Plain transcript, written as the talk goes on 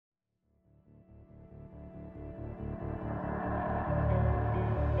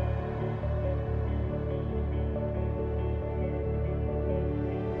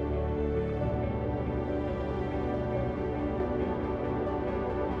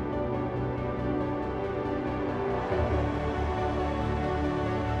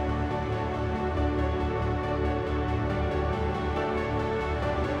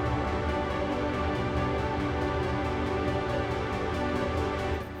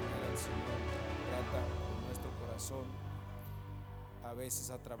a veces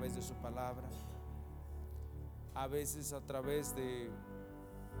a través de su palabra, a veces a través de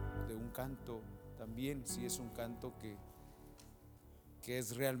un canto también, si es un canto que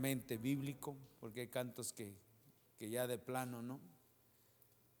es realmente bíblico, porque hay cantos que ya de plano, ¿no?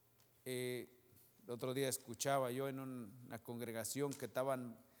 El otro día escuchaba yo en una congregación que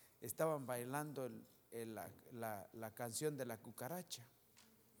estaban bailando la canción de la cucaracha,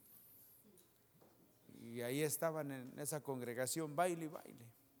 y ahí estaban en esa congregación, baile y baile,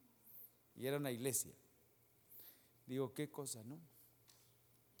 y era una iglesia. Digo, qué cosa, ¿no?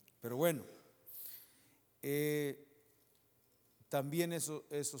 Pero bueno, también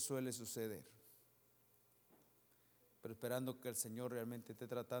eso suele suceder, pero esperando que el Señor realmente esté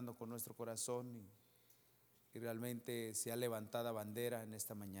tratando con nuestro corazón y realmente sea levantada bandera en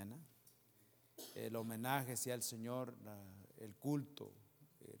esta mañana. El homenaje sea al Señor, el culto,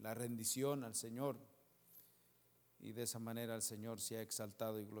 la rendición al Señor, y de esa manera el Señor sea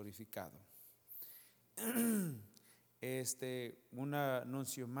exaltado y glorificado. Un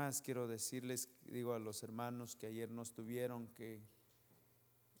anuncio más quiero decirles, digo a los hermanos que ayer no estuvieron, que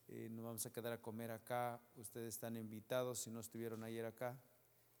nos vamos a quedar a comer acá. Ustedes están invitados, si no estuvieron ayer acá,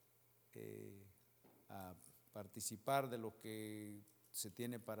 a participar de lo que se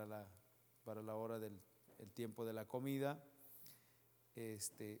tiene para la hora del tiempo de la comida.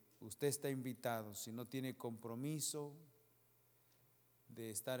 Usted está invitado, si no tiene compromiso de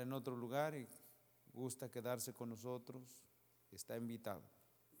estar en otro lugar y gusta quedarse con nosotros, está invitado,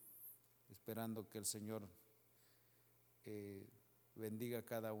 esperando que el Señor bendiga a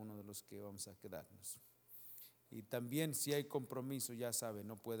cada uno de los que vamos a quedarnos. Y también si hay compromiso, ya sabe,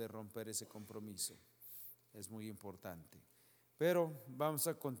 no puede romper ese compromiso, es muy importante. Pero vamos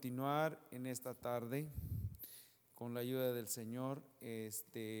a continuar en esta tarde con la ayuda del Señor.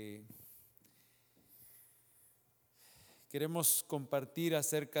 Queremos compartir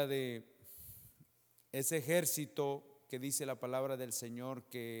acerca de ese ejército que dice la palabra del Señor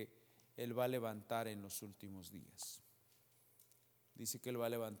que Él va a levantar en los últimos días. Dice que Él va a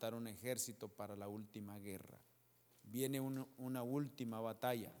levantar un ejército para la última guerra. Viene una última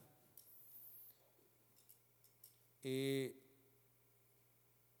batalla. Y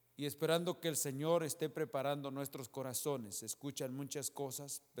esperando que el Señor esté preparando nuestros corazones. Se escuchan muchas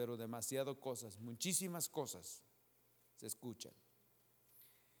cosas, pero demasiado cosas, muchísimas cosas se escuchan.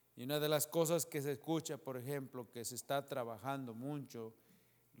 Y una de las cosas que se escucha, por ejemplo, que se está trabajando mucho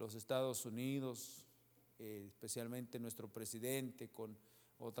los Estados Unidos, especialmente nuestro presidente, con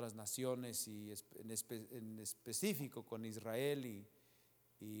otras naciones y en específico con Israel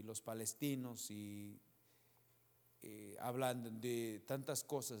y los palestinos, y hablan de tantas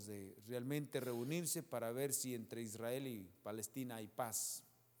cosas, de realmente reunirse para ver si entre Israel y Palestina hay paz.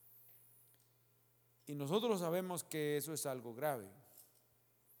 Y nosotros sabemos que eso es algo grave.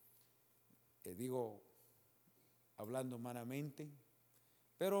 Digo, hablando humanamente,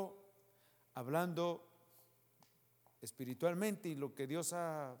 pero hablando espiritualmente, y lo que Dios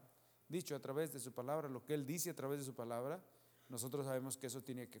ha dicho a través de su palabra, lo que Él dice a través de su palabra, nosotros sabemos que eso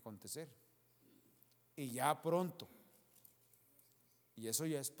tiene que acontecer, y ya pronto, y eso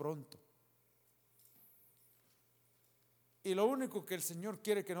ya es pronto. Y lo único que el Señor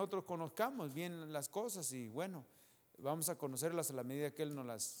quiere que nosotros conozcamos bien las cosas, y bueno, vamos a conocerlas a la medida que Él nos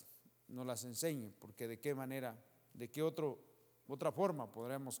las enseñe, porque de qué manera, de qué otra forma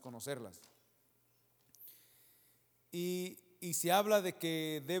podremos conocerlas. Y se habla de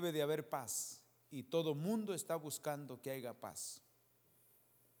que debe de haber paz, y todo mundo está buscando que haya paz.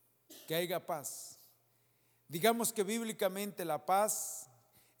 Que haya paz. Digamos que bíblicamente la paz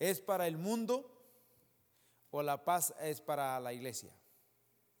es para el mundo o la paz es para la iglesia.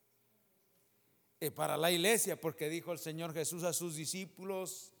 Para la iglesia, porque dijo el Señor Jesús a sus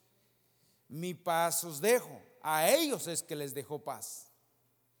discípulos: mi paz os dejo. A ellos es que les dejó paz,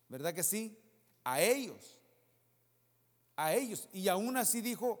 ¿verdad que sí? A ellos. Y aún así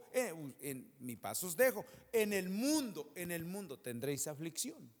dijo: en mi paz os dejo. En el mundo tendréis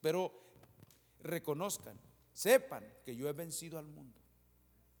aflicción, pero reconozcan, sepan que yo he vencido al mundo.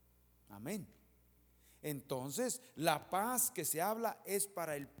 Amén. Entonces, la paz que se habla es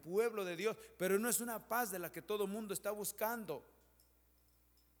para el pueblo de Dios, pero no es una paz de la que todo el mundo está buscando.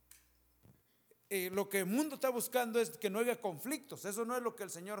 Lo que el mundo está buscando es que no haya conflictos. Eso no es lo que el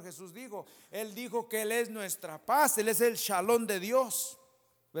Señor Jesús dijo. Él dijo que Él es nuestra paz, Él es el shalom de Dios,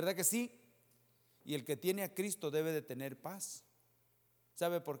 ¿verdad que sí? Y el que tiene a Cristo debe de tener paz.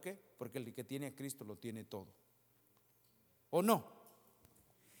 ¿Sabe por qué? Porque el que tiene a Cristo lo tiene todo, ¿o no?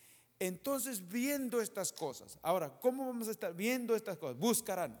 Entonces, viendo estas cosas, ahora, ¿cómo vamos a estar viendo estas cosas?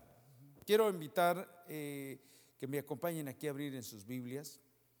 Buscarán. Quiero invitar que que me acompañen aquí a abrir en sus Biblias,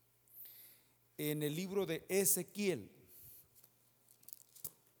 en el libro de Ezequiel.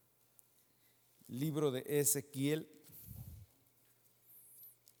 Libro de Ezequiel.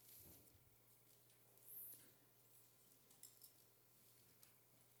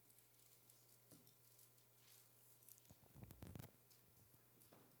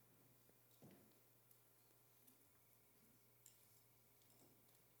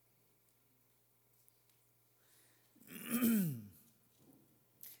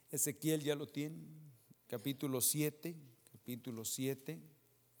 Ezequiel ya lo tiene, capítulo 7,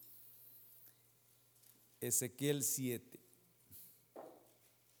 Ezequiel 7.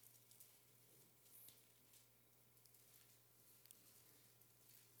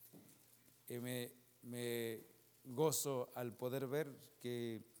 Me gozo al poder ver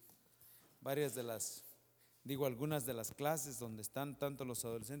que algunas de las clases donde están tanto los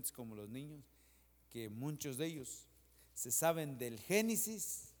adolescentes como los niños, que muchos de ellos se saben del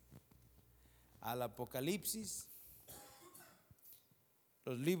Génesis al Apocalipsis,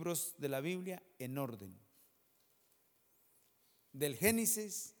 los libros de la Biblia en orden. Del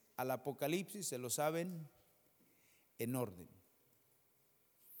Génesis al Apocalipsis se lo saben en orden.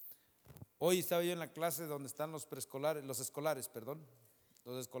 Hoy estaba yo en la clase donde están los escolares,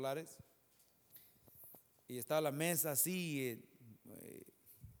 y estaba la mesa así,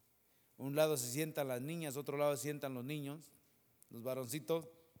 un lado se sientan las niñas, otro lado se sientan los niños, los varoncitos,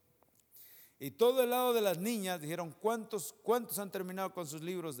 y todo el lado de las niñas dijeron: ¿cuántos han terminado con sus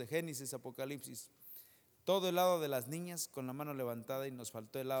libros de Génesis, Apocalipsis? Todo el lado de las niñas con la mano levantada, y nos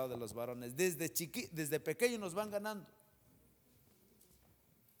faltó el lado de los varones. Desde pequeños nos van ganando.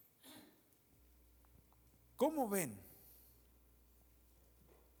 ¿Cómo ven?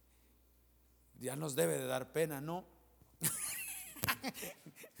 Ya nos debe de dar pena, ¿no?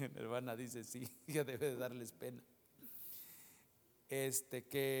 Mi hermana dice: sí, ya debe de darles pena.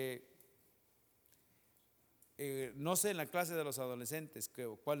 No sé en la clase de los adolescentes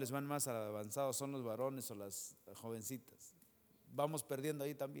cuáles van más avanzados, son los varones o las jovencitas. Vamos perdiendo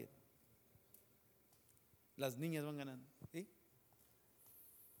ahí también. Las niñas van ganando, ¿sí?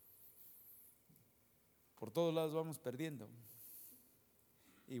 Por todos lados vamos perdiendo.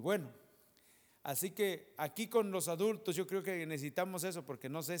 Y bueno, así que aquí con los adultos yo creo que necesitamos eso, porque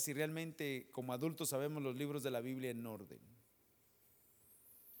no sé si realmente como adultos sabemos los libros de la Biblia en orden.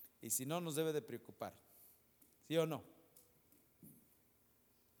 Y si no, nos debe de preocupar. ¿Sí o no?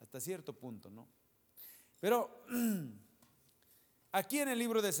 Hasta cierto punto, ¿no? Pero aquí en el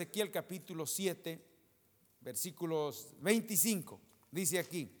libro de Ezequiel capítulo 7, versículos 25, dice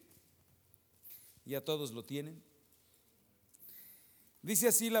aquí, ya todos lo tienen. Dice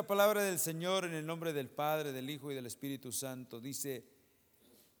así la palabra del Señor en el nombre del Padre, del Hijo y del Espíritu Santo. Dice: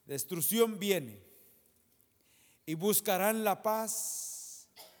 destrucción viene y buscarán la paz.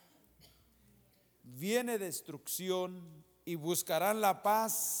 Viene destrucción y buscarán la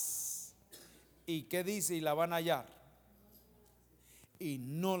paz. ¿Y qué dice? Y la van a hallar. Y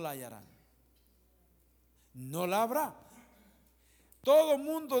no la hallarán. No la habrá. Todo el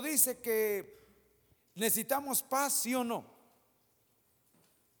mundo dice que necesitamos paz, ¿sí o no?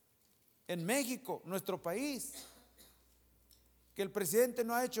 En México, nuestro país, que el presidente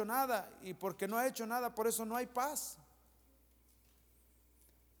no ha hecho nada, y porque no ha hecho nada, por eso no hay paz.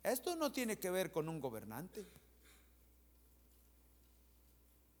 Esto no tiene que ver con un gobernante.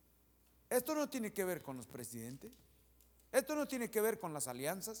 Esto no tiene que ver con los presidentes. Esto no tiene que ver con las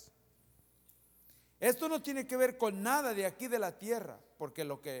alianzas. Esto no tiene que ver con nada de aquí de la tierra, porque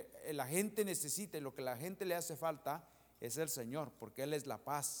lo que la gente necesita y lo que la gente le hace falta es el Señor, porque Él es la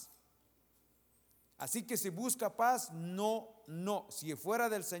paz. Así que si busca paz, no, si fuera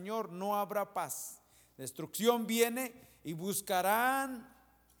del Señor no habrá paz. Destrucción viene y buscarán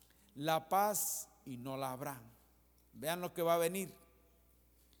la paz y no la habrá. Vean lo que va a venir.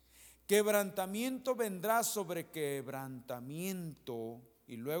 Quebrantamiento vendrá sobre quebrantamiento,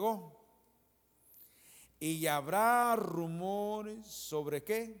 y luego, y habrá rumores sobre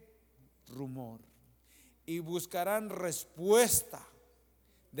qué, rumor, y buscarán respuesta.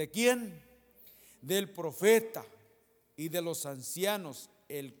 ¿De quién? Del profeta y de los ancianos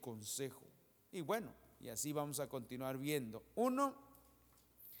el consejo. Y bueno, y así vamos a continuar viendo. Uno,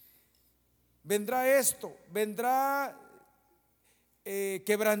 vendrá esto, vendrá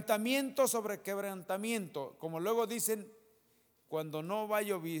quebrantamiento sobre quebrantamiento, como luego dicen, cuando no va a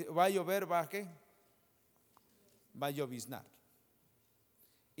llover, va a lloviznar.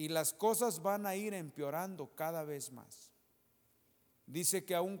 Y las cosas van a ir empeorando cada vez más. Dice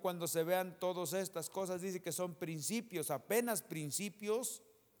que aun cuando se vean todas estas cosas, dice que son principios, apenas principios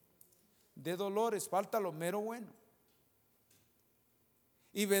de dolores, falta lo mero bueno.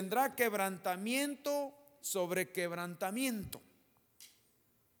 Y vendrá quebrantamiento sobre quebrantamiento.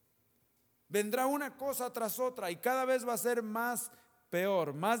 Vendrá una cosa tras otra y cada vez va a ser más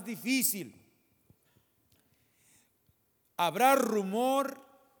peor, más difícil. Habrá rumor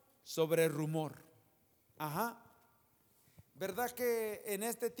sobre rumor. Ajá. ¿Verdad que en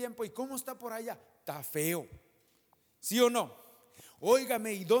este tiempo, y cómo está por allá? Está feo. ¿Sí o no?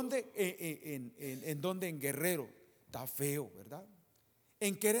 Óigame, ¿y dónde? ¿En dónde? En Guerrero. Está feo, ¿verdad?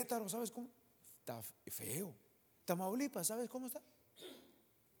 En Querétaro, ¿sabes cómo? Está feo. Tamaulipas, ¿sabes cómo está?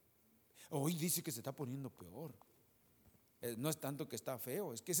 Hoy dice que se está poniendo peor. No es tanto que está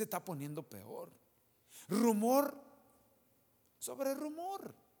feo, es que se está poniendo peor. Rumor sobre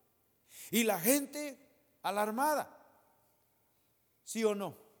rumor. Y la gente alarmada. ¿Sí o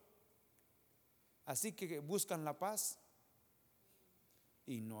no? Así que buscan la paz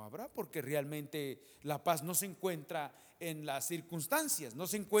y no habrá, porque realmente la paz no se encuentra en las circunstancias, no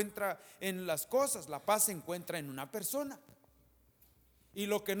se encuentra en las cosas, la paz se encuentra en una persona. Y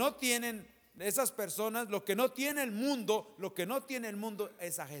lo que no tienen esas personas, lo que no tiene el mundo, lo que no tiene el mundo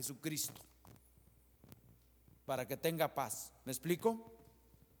es a Jesucristo, para que tenga paz. ¿Me explico?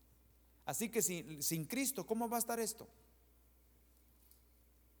 Así que sin Cristo, ¿cómo va a estar esto?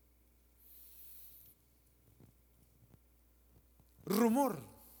 Rumor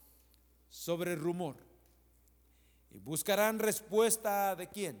sobre rumor. Y buscarán respuesta de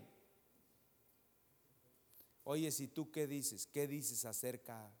quién. Oye, si tú qué dices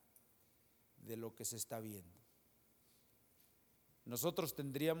acerca de lo que se está viendo. Nosotros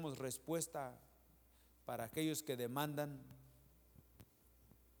tendríamos respuesta para aquellos que demandan,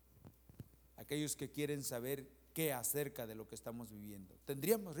 aquellos que quieren saber qué acerca de lo que estamos viviendo.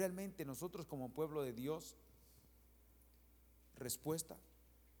 ¿Tendríamos realmente nosotros como pueblo de Dios respuesta?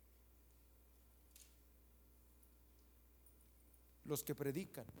 Los que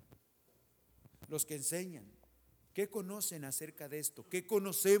predican, los que enseñan, ¿qué conocen acerca de esto? ¿Qué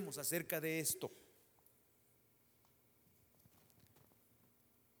conocemos acerca de esto?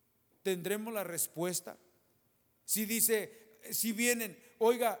 ¿Tendremos la respuesta? Si dice, si vienen,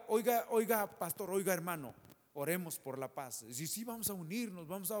 oiga, pastor, oiga, hermano, oremos por la paz. Si sí, vamos a unirnos,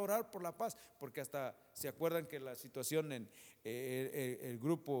 vamos a orar por la paz, porque hasta se acuerdan que la situación en el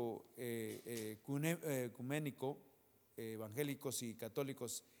grupo ecuménico, evangélicos y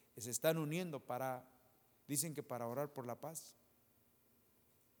católicos, se están uniendo dicen que para orar por la paz.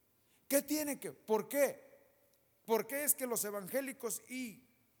 ¿Qué tiene que? ¿Por qué? ¿Por qué es que los evangélicos y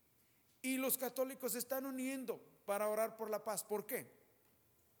los católicos se están uniendo para orar por la paz? ¿Por qué?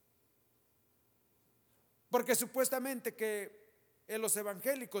 Porque supuestamente que los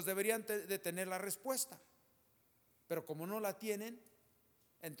evangélicos deberían de tener la respuesta, pero como no la tienen,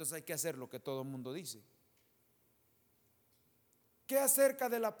 entonces hay que hacer lo que todo el mundo dice. ¿Qué acerca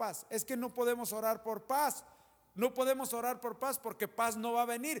de la paz? Es que no podemos orar por paz. No podemos orar por paz porque paz no va a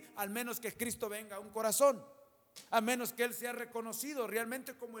venir, al menos que Cristo venga a un corazón, a menos que Él sea reconocido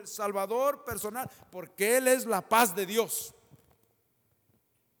realmente como el Salvador personal, porque Él es la paz de Dios.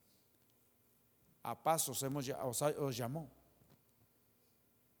 A paz os llamó.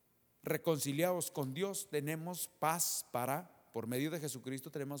 Reconciliados con Dios, tenemos paz por medio de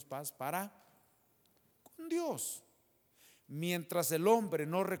Jesucristo tenemos paz con Dios. Mientras el hombre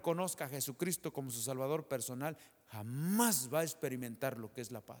no reconozca a Jesucristo como su Salvador personal, jamás va a experimentar lo que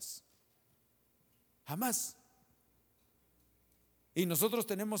es la paz. Jamás. Y nosotros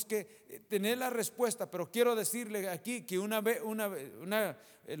tenemos que tener la respuesta, pero quiero decirle aquí que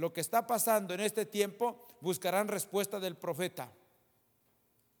lo que está pasando en este tiempo, buscarán respuesta del profeta.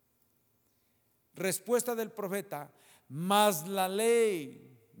 Respuesta del profeta, mas la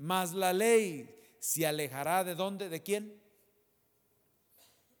ley se alejará ¿de dónde? ¿De quién?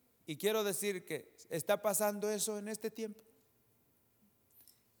 Y quiero decir que está pasando eso en este tiempo.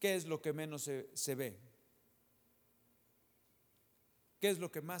 ¿Qué es lo que menos se ve? ¿Qué es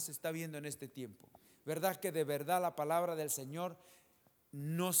lo que más se está viendo en este tiempo? ¿Verdad que de verdad la palabra del Señor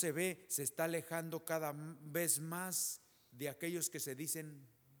no se ve? Se está alejando cada vez más de aquellos que se dicen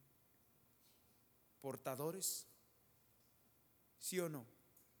portadores. ¿Sí o no?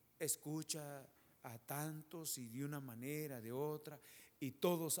 Escucha a tantos y de una manera, de otra, y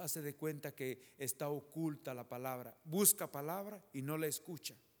todos hace de cuenta que está oculta la palabra. Busca palabra y no la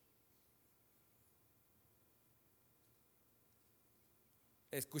escucha.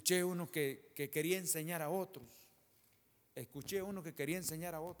 Escuché uno que quería enseñar a otros. Escuché uno que quería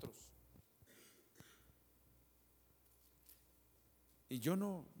enseñar a otros. Y yo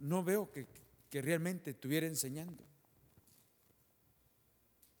no veo que realmente estuviera enseñando.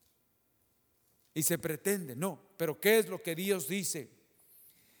 Y se pretende, no, pero ¿qué es lo que Dios dice?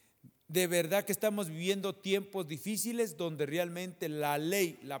 De verdad que estamos viviendo tiempos difíciles donde realmente la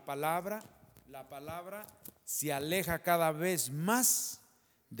ley, la palabra se aleja cada vez más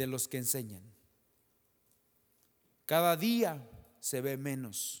de los que enseñan. Cada día se ve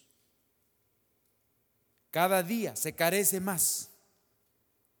menos. Cada día se carece más.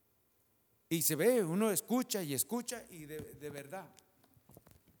 Y se ve, uno escucha y de verdad,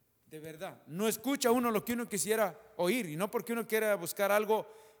 no escucha uno lo que uno quisiera oír, y no porque uno quiera buscar algo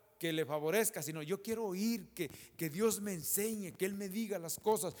que le favorezca, sino yo quiero oír que Dios me enseñe, que Él me diga las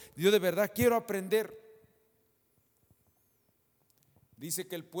cosas. Yo de verdad quiero aprender. Dice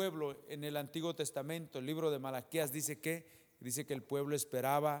que el pueblo en el Antiguo Testamento, el libro de Malaquías, dice que el pueblo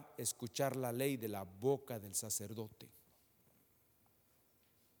esperaba escuchar la ley de la boca del sacerdote.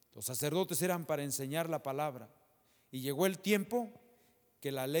 Los sacerdotes eran para enseñar la palabra, y llegó el tiempo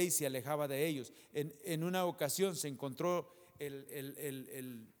que la ley se alejaba de ellos. En una ocasión se encontró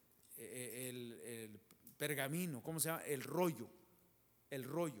el pergamino, ¿cómo se llama? El rollo.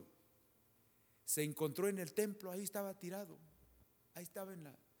 Se encontró en el templo, ahí estaba tirado,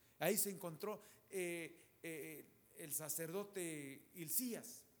 ahí se encontró el sacerdote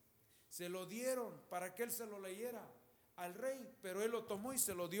Hilcías. Se lo dieron para que él se lo leyera al rey, pero él lo tomó y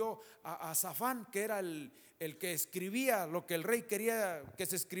se lo dio a Safán, que era el que escribía lo que el rey quería que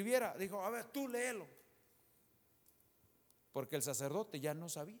se escribiera. Dijo, a ver, tú léelo, porque el sacerdote ya no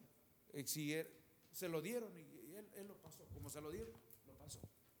sabía. Si se lo dieron y él lo pasó, como se lo dieron, lo pasó.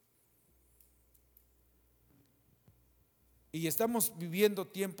 Y estamos viviendo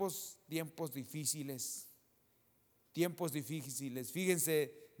tiempos difíciles.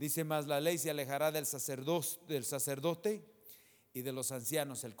 Fíjense, dice más, la ley se alejará del sacerdote y de los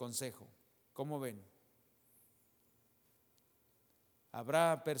ancianos el consejo. ¿Cómo ven?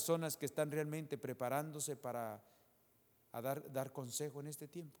 Habrá personas que están realmente preparándose para dar consejo en este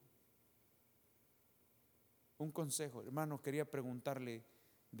tiempo. Un consejo, hermano, quería preguntarle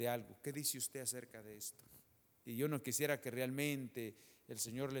de algo. ¿Qué dice usted acerca de esto? Y yo no quisiera que realmente el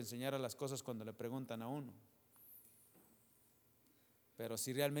Señor le enseñara las cosas cuando le preguntan a uno. Pero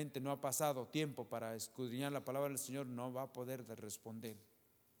si realmente no ha pasado tiempo para escudriñar la palabra del Señor, no va a poder responder.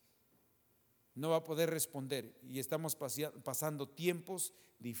 No va a poder responder. Y estamos pasando tiempos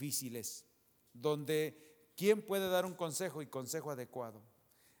difíciles, donde ¿quién puede dar un consejo y consejo adecuado?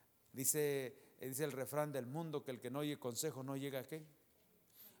 Dice el refrán del mundo que el que no oye consejo no llega ¿a qué?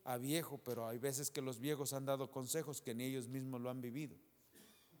 A viejo, pero hay veces que los viejos han dado consejos que ni ellos mismos lo han vivido.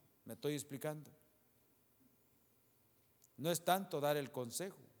 ¿Me estoy explicando? No es tanto dar el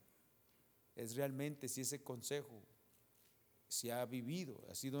consejo, es realmente si ese consejo se ha vivido,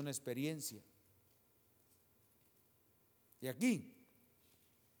 ha sido una experiencia. Y aquí,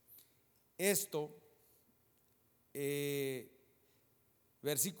 esto,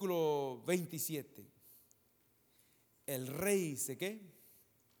 versículo 27, el rey dice ¿qué?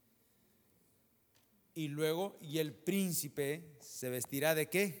 Y luego, y el príncipe se vestirá ¿de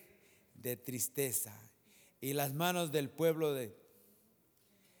qué? De tristeza. Y las manos del pueblo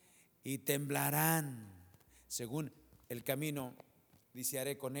y temblarán según el camino, dice,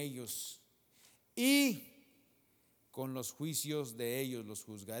 haré con ellos, y con los juicios de ellos los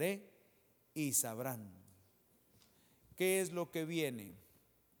juzgaré, y sabrán qué es lo que viene.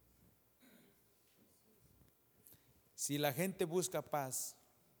 Si la gente busca paz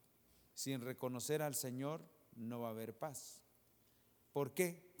sin reconocer al Señor, no va a haber paz. ¿Por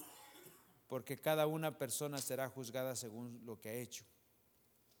qué? Porque cada una persona será juzgada según lo que ha hecho.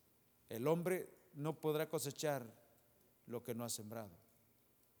 El hombre no podrá cosechar lo que no ha sembrado.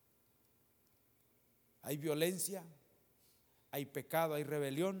 Hay violencia, hay pecado, hay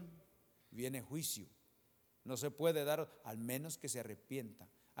rebelión, viene juicio. No se puede dar, al menos que se arrepienta,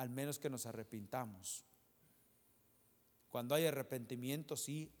 al menos que nos arrepintamos. Cuando hay arrepentimiento,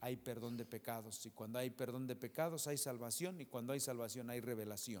 sí, hay perdón de pecados. Y cuando hay perdón de pecados, hay salvación. Y cuando hay salvación, hay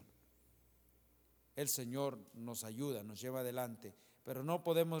revelación. El Señor nos ayuda, nos lleva adelante, pero no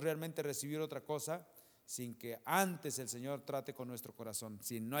podemos realmente recibir otra cosa sin que antes el Señor trate con nuestro corazón.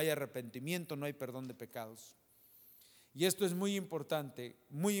 Si no hay arrepentimiento, no hay perdón de pecados. Y esto es muy importante,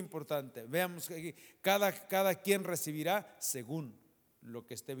 muy importante. Veamos que cada quien recibirá según lo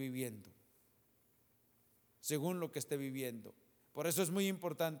que esté viviendo. Según lo que esté viviendo. Por eso es muy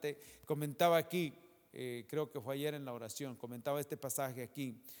importante. Comentaba aquí, creo que fue ayer en la oración, comentaba este pasaje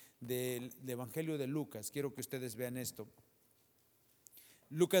aquí del Evangelio de Lucas. Quiero que ustedes vean esto.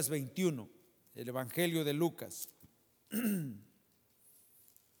 Lucas 21, el Evangelio de Lucas.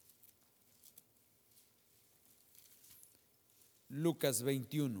 Lucas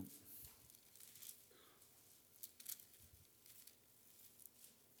 21.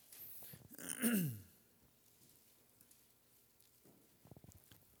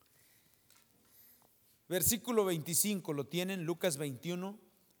 Versículo 25, ¿lo tienen? Lucas 21,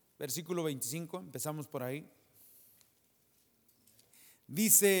 versículo 25, empezamos por ahí.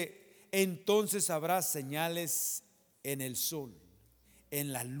 Dice, entonces habrá señales en el sol,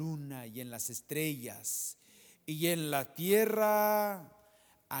 en la luna y en las estrellas, y en la tierra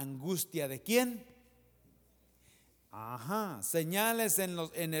angustia ¿de quién? Señales en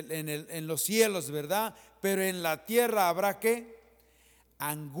los cielos, ¿verdad? Pero en la tierra habrá ¿qué?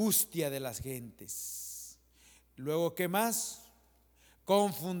 Angustia de las gentes. Luego, ¿qué más?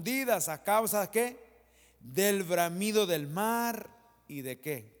 Confundidas a causa ¿qué? Del bramido del mar y ¿de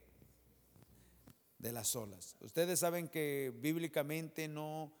qué? De las olas. Ustedes saben que bíblicamente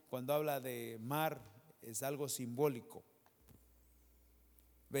no, cuando habla de mar es algo simbólico.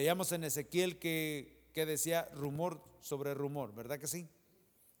 Veíamos en Ezequiel que decía rumor sobre rumor, ¿verdad que sí?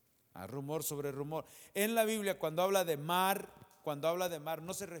 Rumor sobre rumor. En la Biblia cuando habla de mar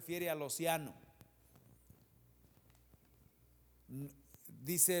no se refiere al océano.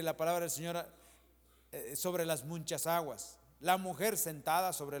 Dice la palabra del Señor sobre las muchas aguas. La mujer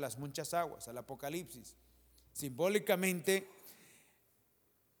sentada sobre las muchas aguas, el Apocalipsis. Simbólicamente,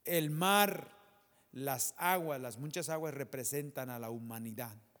 el mar, las aguas, las muchas aguas representan a la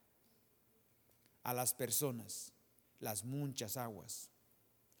humanidad, a las personas, las muchas aguas.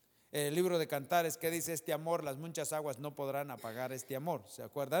 El libro de Cantares, ¿qué dice este amor? Las muchas aguas no podrán apagar este amor, ¿se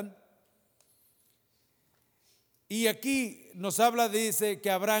acuerdan? Y aquí nos habla, dice que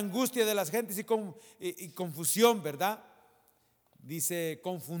habrá angustia de las gentes y confusión, ¿verdad? Dice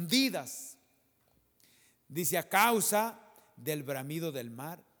confundidas, dice a causa del bramido del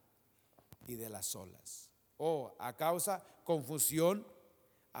mar y de las olas. A causa, confusión,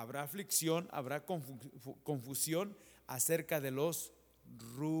 habrá aflicción, habrá confusión acerca de los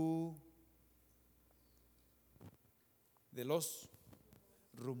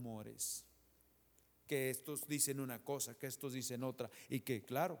rumores. Que estos dicen una cosa, que estos dicen otra, y que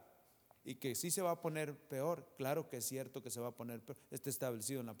claro, y que sí se va a poner peor. Claro que es cierto que se va a poner peor, está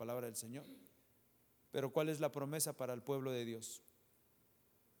establecido en la palabra del Señor. Pero ¿cuál es la promesa para el pueblo de Dios?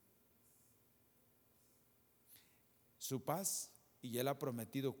 Su paz, y Él ha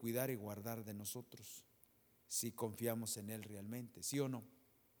prometido cuidar y guardar de nosotros, si confiamos en Él realmente, ¿sí o no?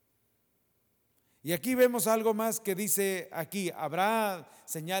 Y aquí vemos algo más que dice aquí, habrá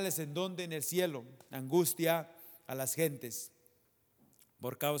señales en donde, en el cielo, angustia a las gentes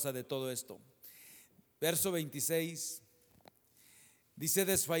por causa de todo esto. Verso 26 dice,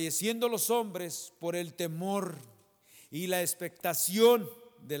 desfalleciendo los hombres por el temor y la expectación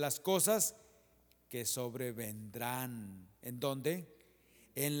de las cosas que sobrevendrán. ¿En dónde?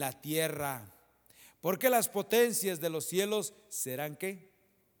 En la tierra, porque las potencias de los cielos serán ¿qué?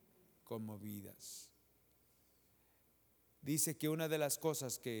 Conmovidas. Dice que una de las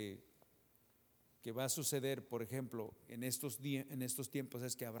cosas que va a suceder, por ejemplo, en estos tiempos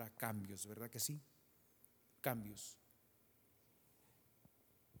es que habrá cambios, ¿verdad que sí? Cambios.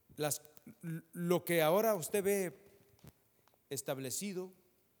 Lo que ahora usted ve establecido,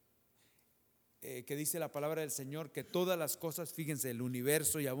 que dice la palabra del Señor, que todas las cosas, fíjense, el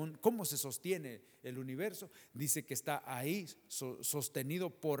universo y aún cómo se sostiene el universo, dice que está ahí sostenido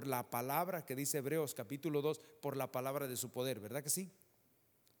por la palabra, que dice Hebreos capítulo 2, por la palabra de su poder, ¿verdad que sí?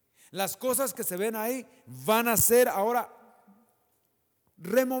 Las cosas que se ven ahí van a ser ahora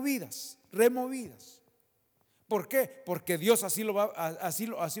removidas. ¿Por qué? Porque Dios así lo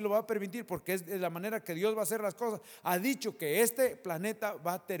va a permitir, porque es de la manera que Dios va a hacer las cosas. Ha dicho que este planeta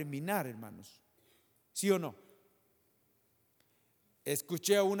va a terminar, hermanos. ¿Sí o no?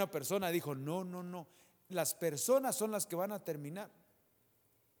 Escuché a una persona, dijo, no, las personas son las que van a terminar.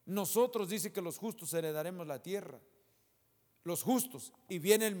 Nosotros, dice que los justos heredaremos la tierra. Los justos, y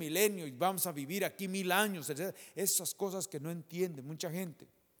viene el milenio y vamos a vivir aquí 1000 años, etc. Esas cosas que no entiende mucha gente,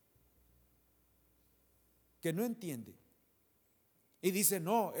 que no entiende y dice,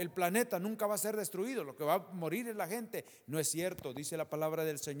 no, el planeta nunca va a ser destruido, lo que va a morir es la gente. No es cierto, dice la palabra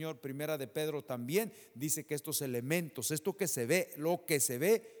del Señor, primera de Pedro también, dice que estos elementos, esto que se ve, lo que se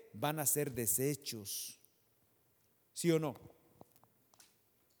ve, van a ser desechos. ¿Sí o no?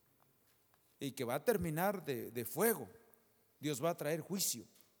 Y que va a terminar de fuego. Dios va a traer juicio.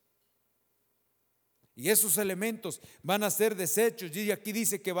 Y esos elementos van a ser desechos. Y aquí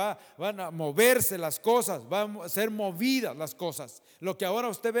dice que van a moverse las cosas, van a ser movidas las cosas. Lo que ahora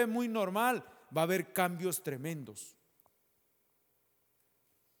usted ve muy normal, va a haber cambios tremendos.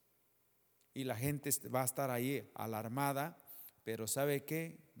 Y la gente va a estar ahí alarmada. Pero ¿sabe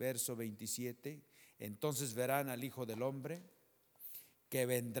qué? Verso 27. Entonces verán al Hijo del Hombre que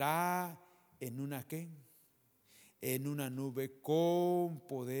vendrá ¿en una qué? En una nube con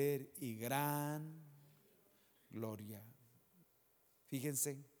poder y gran gloria.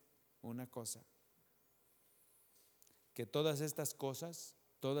 Fíjense una cosa, que todas estas cosas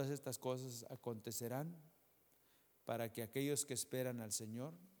acontecerán para que aquellos que esperan al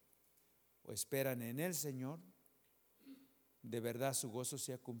Señor o esperan en el Señor, de verdad su gozo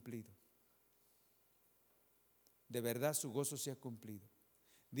sea cumplido. De verdad su gozo sea cumplido.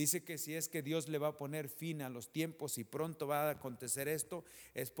 Dice que si es que Dios le va a poner fin a los tiempos y pronto va a acontecer esto,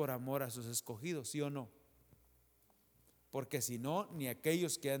 es por amor a sus escogidos, ¿sí o no? Porque si no, ni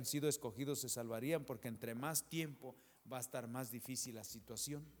aquellos que han sido escogidos se salvarían, porque entre más tiempo va a estar más difícil la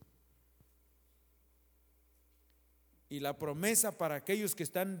situación. Y la promesa para aquellos que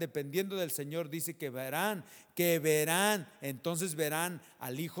están dependiendo del Señor dice que verán, entonces verán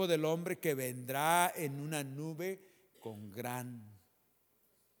al Hijo del Hombre que vendrá en una nube con gran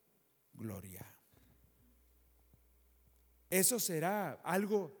gloria. Eso será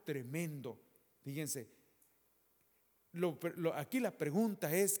algo tremendo. Fíjense, aquí la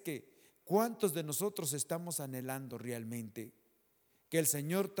pregunta es que ¿cuántos de nosotros estamos anhelando realmente que el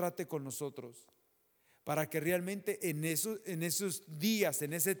Señor trate con nosotros para que realmente en esos días,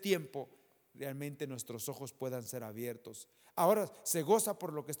 en ese tiempo, realmente nuestros ojos puedan ser abiertos? Ahora, ¿se goza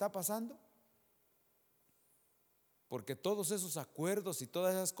por lo que está pasando? Porque todos esos acuerdos y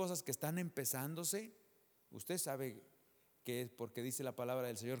todas esas cosas que están empezándose, usted sabe que es porque dice la palabra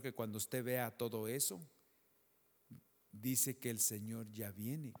del Señor que cuando usted vea todo eso, dice que el Señor ya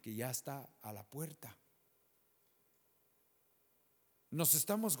viene, que ya está a la puerta. Nos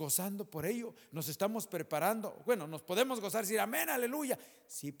estamos gozando por ello, nos estamos preparando. Bueno, nos podemos gozar y decir amén, aleluya.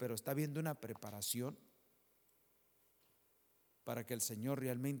 Sí, pero está habiendo una preparación para que el Señor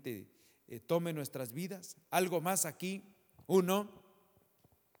realmente tome nuestras vidas. Algo más aquí. 1.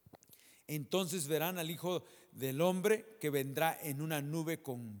 Entonces verán al Hijo del Hombre que vendrá en una nube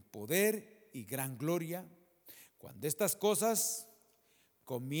con poder y gran gloria. Cuando estas cosas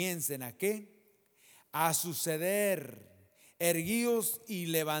comiencen ¿a qué? A suceder, erguíos y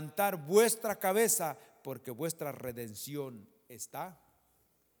levantar vuestra cabeza, porque vuestra redención está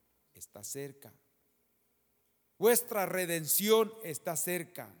cerca. Vuestra redención está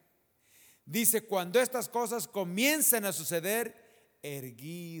cerca. Dice, cuando estas cosas comiencen a suceder,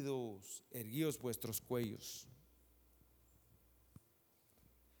 erguidos vuestros cuellos.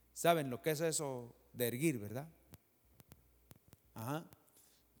 ¿Saben lo que es eso de erguir, verdad? Ajá,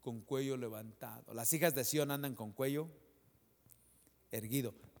 con cuello levantado. Las hijas de Sión andan con cuello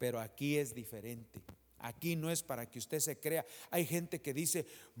erguido, pero aquí es diferente. Aquí no es para que usted se crea. Hay gente que dice,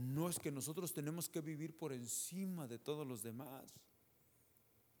 no, es que nosotros tenemos que vivir por encima de todos los demás.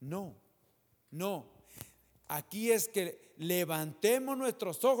 No. Aquí es que levantemos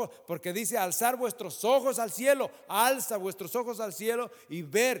nuestros ojos, porque dice alzar vuestros ojos al cielo. Alza vuestros ojos al cielo y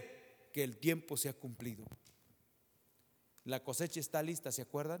ver que el tiempo se ha cumplido. La cosecha está lista, ¿se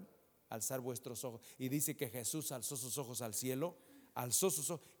acuerdan? Alzar vuestros ojos. Y dice que Jesús alzó sus ojos al cielo, alzó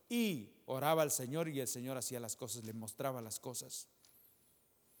sus ojos y oraba al Señor, y el Señor hacía las cosas, le mostraba las cosas.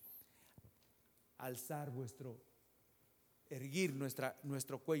 Alzar erguir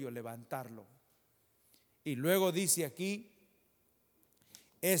nuestro cuello, levantarlo. Y luego dice aquí,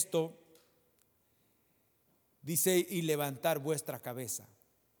 esto, dice, y levantar vuestra cabeza.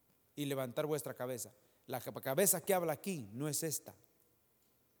 Y levantar vuestra cabeza. La cabeza que habla aquí no es esta.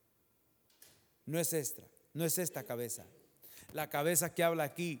 No es esta cabeza. La cabeza que habla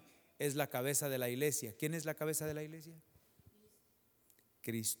aquí es la cabeza de la iglesia. ¿Quién es la cabeza de la iglesia?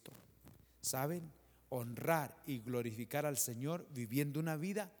 Cristo. ¿Saben? Honrar y glorificar al Señor viviendo una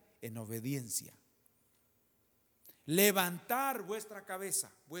vida en obediencia. Levantar vuestra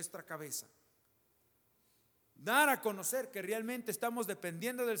cabeza. Dar a conocer que realmente estamos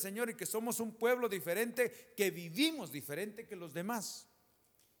dependiendo del Señor y que somos un pueblo diferente, que vivimos diferente que los demás.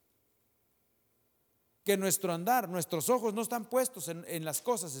 Que nuestro andar, nuestros ojos no están puestos en las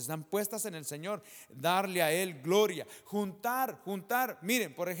cosas, están puestas en el Señor. Darle a Él gloria. Juntar.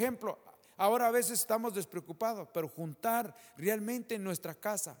 Miren, por ejemplo, ahora a veces estamos despreocupados, pero juntar realmente en nuestra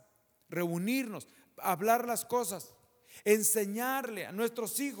casa, reunirnos, hablar las cosas. Enseñarle a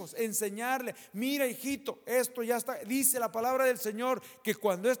nuestros hijos, mira hijito, esto ya está, dice la palabra del Señor, que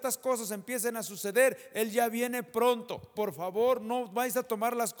cuando estas cosas empiecen a suceder, Él ya viene pronto. Por favor, no vais a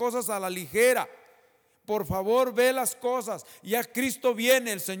tomar las cosas a la ligera. Por favor, ve las cosas. Ya Cristo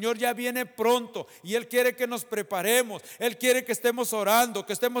viene, el Señor ya viene pronto, y Él quiere que nos preparemos. Él quiere que estemos orando,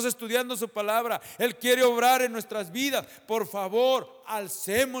 que estemos estudiando su palabra. Él quiere obrar en nuestras vidas. Por favor,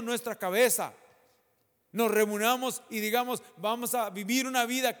 alcemos nuestra cabeza. nos reunamos y digamos, vamos a vivir una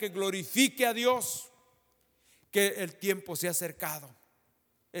vida que glorifique a Dios, que el tiempo se ha acercado.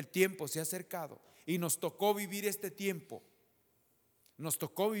 El tiempo se ha acercado y nos tocó vivir este tiempo. Nos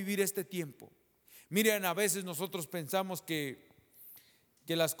tocó vivir este tiempo. Miren, a veces nosotros pensamos que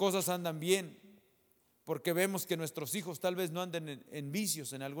las cosas andan bien porque vemos que nuestros hijos tal vez no anden en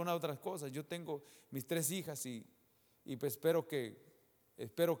vicios, en alguna otra cosa. Yo tengo mis 3 hijas y pues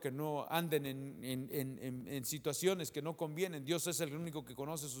espero que no anden en situaciones que no convienen. Dios es el único que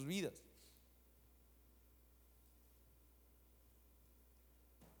conoce sus vidas.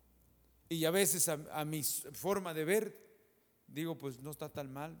 Y a veces a mi forma de ver, digo, pues no está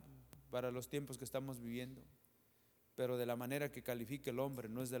tan mal para los tiempos que estamos viviendo. Pero de la manera que califica el hombre,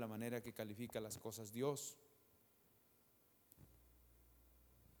 no es de la manera que califica las cosas Dios.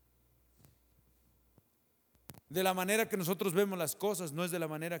 De la manera que nosotros vemos las cosas, no es de la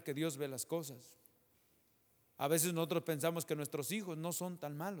manera que Dios ve las cosas. A veces nosotros pensamos que nuestros hijos no son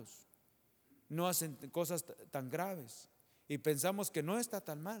tan malos, no hacen cosas tan graves y pensamos que no está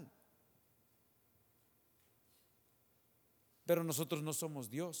tan mal. Pero nosotros no somos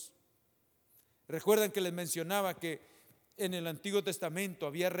Dios. Recuerdan que les mencionaba que en el Antiguo Testamento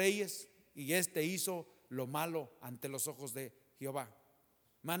había reyes y hizo lo malo ante los ojos de Jehová.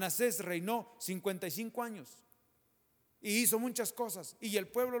 Manasés reinó 55 años y hizo muchas cosas y el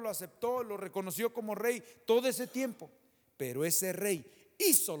pueblo lo aceptó, lo reconoció como rey todo ese tiempo. Pero ese rey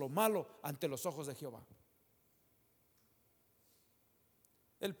hizo lo malo ante los ojos de Jehová.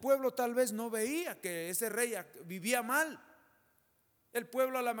 El pueblo tal vez no veía que ese rey vivía mal. El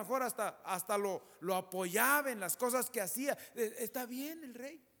pueblo a lo mejor hasta lo apoyaba en las cosas que hacía. Está bien el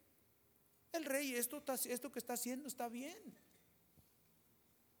rey. El rey, esto que está haciendo está bien.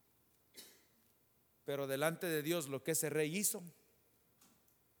 Pero delante de Dios lo que ese rey hizo,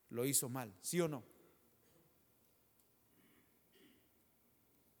 lo hizo mal, ¿sí o no?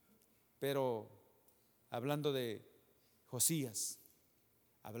 Pero hablando de Josías,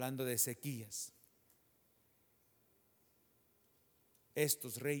 hablando de Ezequías,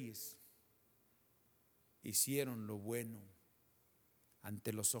 estos reyes hicieron lo bueno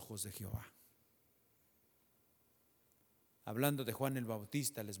ante los ojos de Jehová. Hablando de Juan el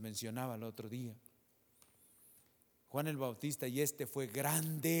Bautista, les mencionaba el otro día. Juan el Bautista, y fue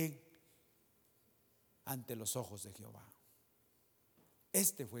grande ante los ojos de Jehová.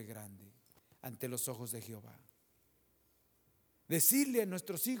 Fue grande ante los ojos de Jehová. Decirle a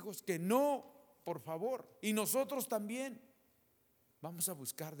nuestros hijos que no, por favor, y nosotros también vamos a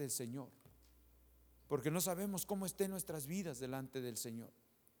buscar del Señor, porque no sabemos cómo estén nuestras vidas delante del Señor.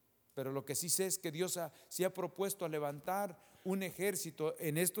 Pero lo que sí sé es que Dios se ha propuesto a levantar un ejército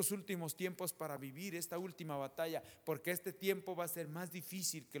en estos últimos tiempos para vivir esta última batalla, porque este tiempo va a ser más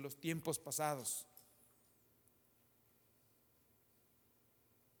difícil que los tiempos pasados.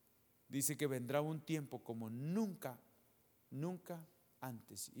 Dice que vendrá un tiempo como nunca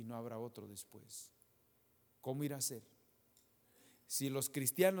antes y no habrá otro después. ¿Cómo irá a ser? Si los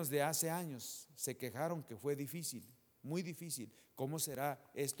cristianos de hace años se quejaron que fue difícil, muy difícil, ¿cómo será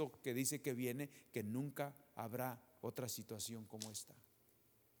esto que dice que viene? Que nunca habrá otra situación como esta.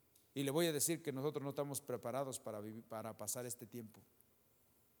 Y le voy a decir que nosotros no estamos preparados para pasar este tiempo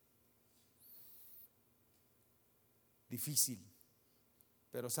difícil.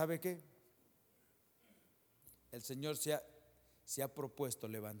 Pero ¿sabe qué? El Señor se ha propuesto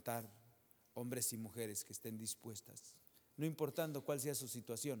levantar hombres y mujeres que estén dispuestas, no importando cuál sea su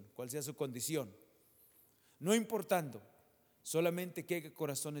situación, cuál sea su condición, no importando, solamente que haya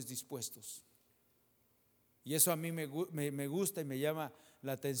corazones dispuestos. Y eso a mí me gusta y me llama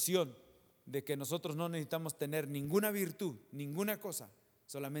la atención, de que nosotros no necesitamos tener ninguna virtud, ninguna cosa,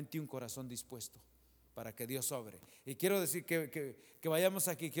 solamente un corazón dispuesto para que Dios obre. Y quiero decir que vayamos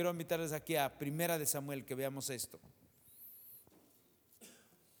aquí, quiero invitarles aquí a Primera de Samuel, que veamos esto.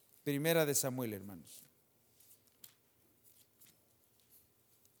 Primera de Samuel, hermanos.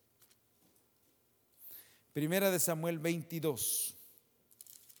 Primera de Samuel 22.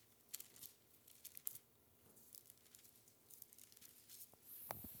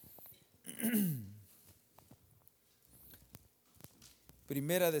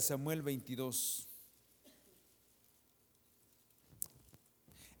 Primera de Samuel 22.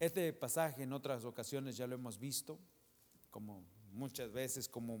 Este pasaje en otras ocasiones ya lo hemos visto, como muchas veces,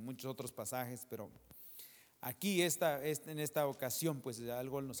 como muchos otros pasajes, pero aquí en esta ocasión pues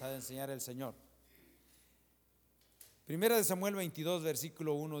algo nos ha de enseñar el Señor. Primera de Samuel 22,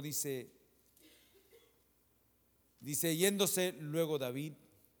 versículo 1 dice, yéndose luego David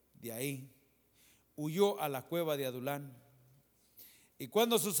de ahí, huyó a la cueva de Adulán Y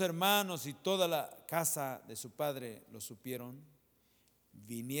cuando sus hermanos y toda la casa de su padre lo supieron,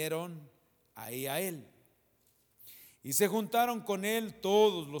 vinieron ahí a él. Y se juntaron con él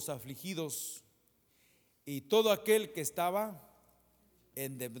todos los afligidos y todo aquel que estaba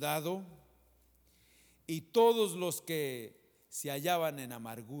endeudado y todos los que se hallaban en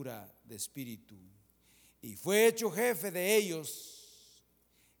amargura de espíritu. Y fue hecho jefe de ellos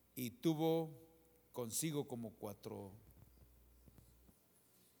y tuvo consigo como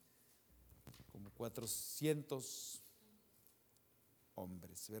 400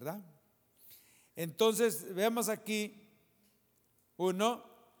 hombres, ¿verdad? Entonces, veamos aquí, uno,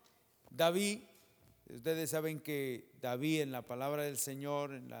 David. Ustedes saben que David en la palabra del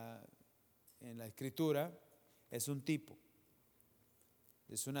Señor, en la escritura, es un tipo,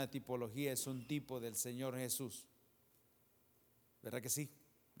 es una tipología, es un tipo del Señor Jesús. ¿Verdad que sí?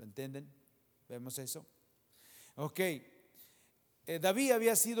 ¿Lo entienden? ¿Vemos eso? Ok, David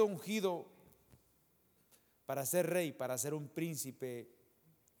había sido ungido para ser rey, para ser un príncipe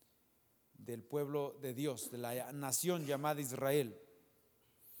del pueblo de Dios, de la nación llamada Israel,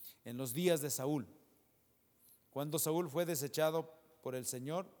 en los días de Saúl. Cuando Saúl fue desechado por el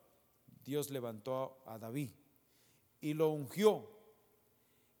Señor, Dios levantó a David y lo ungió.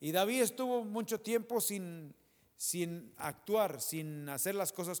 Y David estuvo mucho tiempo sin actuar, sin hacer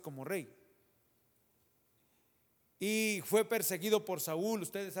las cosas como rey. Y fue perseguido por Saúl.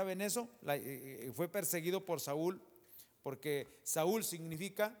 ¿Ustedes saben eso? Fue perseguido por Saúl porque Saúl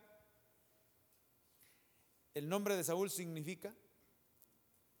significa, el nombre de Saúl significa,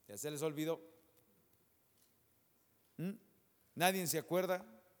 ya se les olvidó. ¿Nadie se acuerda?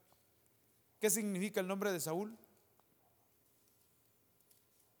 ¿Qué significa el nombre de Saúl?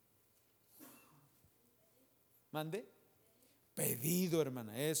 ¿Mande? Pedido,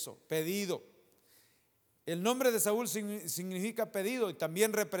 hermana, eso, pedido. El nombre de Saúl significa pedido y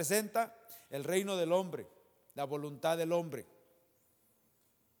también representa el reino del hombre, la voluntad del hombre.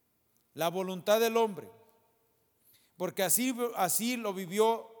 La voluntad del hombre. Porque así lo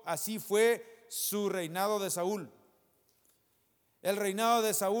vivió, así fue su reinado de Saúl. El reinado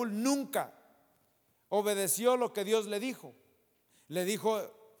de Saúl nunca obedeció lo que Dios le dijo. Le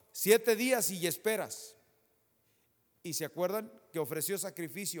dijo 7 días y esperas. Y se acuerdan que ofreció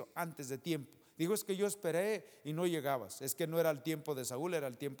sacrificio antes de tiempo. Dijo, es que yo esperé y no llegabas. Es que no era el tiempo de Saúl, era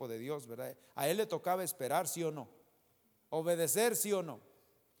el tiempo de Dios, ¿verdad? A él le tocaba esperar, sí o no. Obedecer, sí o no.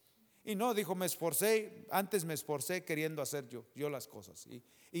 Y no, dijo, antes me esforcé queriendo hacer yo las cosas.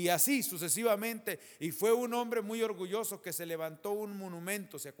 Y así sucesivamente. Y fue un hombre muy orgulloso que se levantó un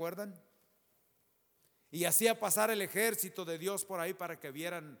monumento, ¿se acuerdan? Y hacía pasar el ejército de Dios por ahí para que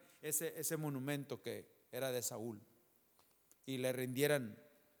vieran ese monumento que era de Saúl y le rindieran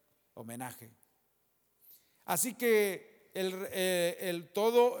homenaje. Así que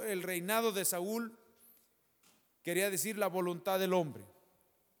todo el reinado de Saúl quería decir la voluntad del hombre.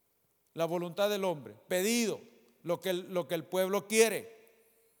 La voluntad del hombre, pedido, lo que el pueblo quiere,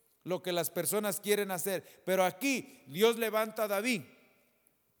 lo que las personas quieren hacer. Pero aquí Dios levanta a David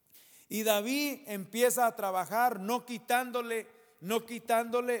y David empieza a trabajar no quitándole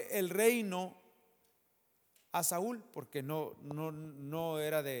el reino a Saúl, porque no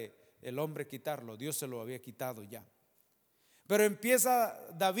era de el hombre quitarlo, Dios se lo había quitado ya. Pero empieza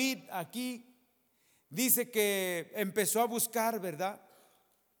David aquí, dice que empezó a buscar, ¿verdad?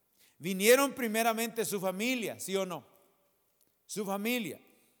 Vinieron primeramente su familia, ¿sí o no? Su familia.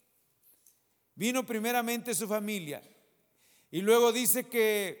 Vino primeramente su familia. Y luego dice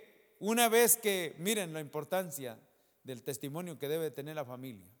que una vez que, miren la importancia del testimonio que debe tener la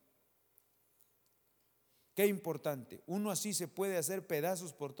familia. Qué importante. Uno así se puede hacer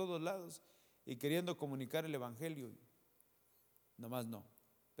pedazos por todos lados y queriendo comunicar el evangelio. Nomás no.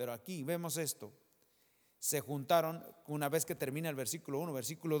 Pero aquí vemos esto. Se juntaron, una vez que termina el versículo 1,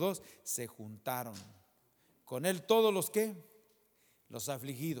 versículo 2, se juntaron con él todos los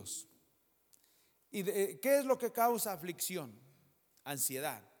afligidos. ¿Y qué es lo que causa aflicción?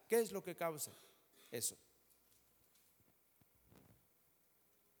 Ansiedad. ¿Qué es lo que causa eso?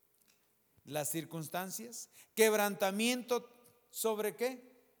 Las circunstancias. Quebrantamiento, ¿sobre qué?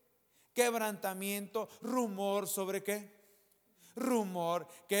 Quebrantamiento, rumor, ¿sobre qué? Rumor,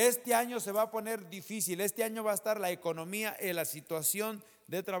 que este año se va a poner difícil, este año va a estar la economía, la situación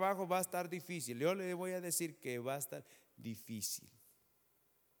de trabajo va a estar difícil. Yo le voy a decir que va a estar difícil.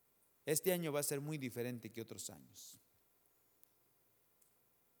 Este año va a ser muy diferente que otros años.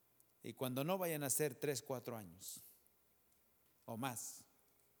 Y cuando no vayan a ser 3, 4 años o más,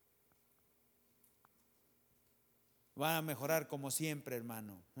 van a mejorar como siempre,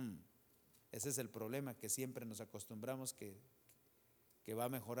 hermano. Ese es el problema, que siempre nos acostumbramos que que va a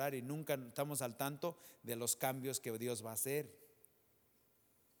mejorar y nunca estamos al tanto de los cambios que Dios va a hacer.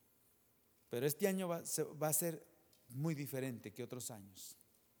 Pero este año va a ser muy diferente que otros años.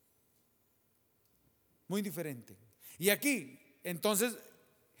 Muy diferente. Y aquí, entonces,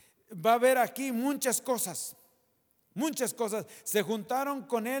 va a haber aquí muchas cosas. Muchas cosas. Se juntaron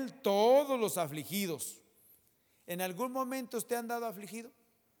con él todos los afligidos. ¿En algún momento usted ha andado afligido?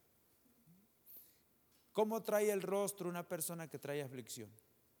 ¿Cómo trae el rostro una persona que trae aflicción?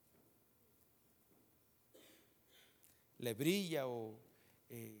 ¿Le brilla o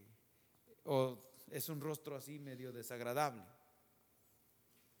es un rostro así medio desagradable?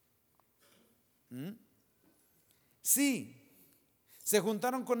 Sí, se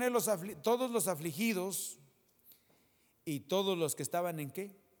juntaron con él todos los afligidos y todos los que estaban ¿en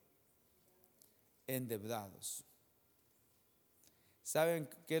qué? Endeudados. ¿Saben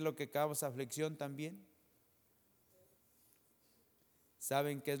qué es lo que causa aflicción también?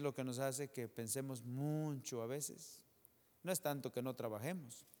 ¿Saben qué es lo que nos hace que pensemos mucho a veces? No es tanto que no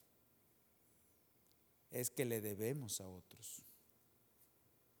trabajemos, es que le debemos a otros.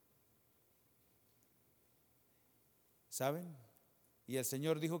 ¿Saben? Y el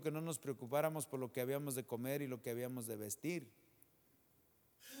Señor dijo que no nos preocupáramos por lo que habíamos de comer y lo que habíamos de vestir.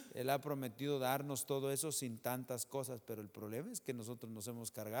 Él ha prometido darnos todo eso sin tantas cosas, pero el problema es que nosotros nos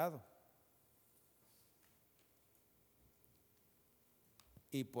hemos cargado.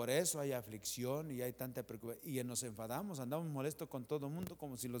 Y por eso hay aflicción y hay tanta preocupación. Y nos enfadamos, andamos molestos con todo el mundo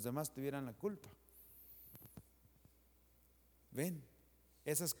como si los demás tuvieran la culpa. Ven,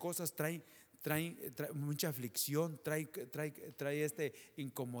 esas cosas traen mucha aflicción, trae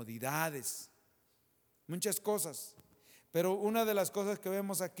incomodidades, muchas cosas. Pero una de las cosas que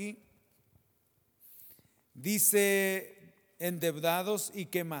vemos aquí dice endeudados y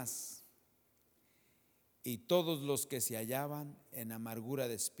qué más. Y todos los que se hallaban en amargura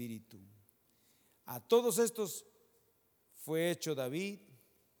de espíritu. A todos estos fue hecho David,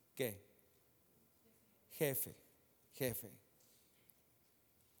 ¿qué? Jefe.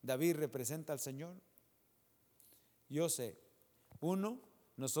 David representa al Señor. Yo sé, 1,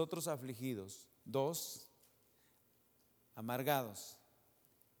 nosotros afligidos. 2, amargados.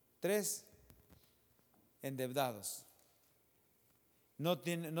 3, endeudados. No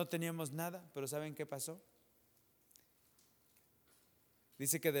teníamos nada, pero ¿saben qué pasó?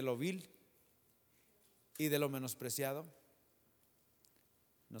 Dice que de lo vil y de lo menospreciado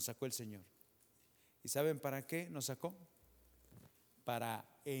nos sacó el Señor. ¿Y saben para qué nos sacó? Para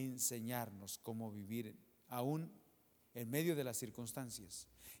enseñarnos cómo vivir aún en medio de las circunstancias.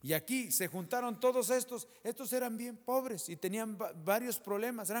 Y aquí se juntaron todos estos eran bien pobres y tenían varios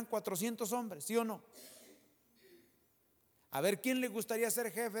problemas, eran 400 hombres, ¿sí o no? A ver, ¿quién le gustaría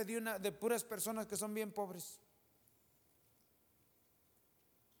ser jefe de puras personas que son bien pobres?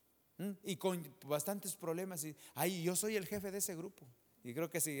 Y con bastantes problemas. Ay, yo soy el jefe de ese grupo. Y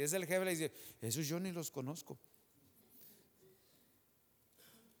creo que si es el jefe, le dice, esos yo ni los conozco.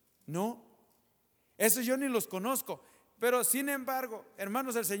 No, esos yo ni los conozco. Pero sin embargo,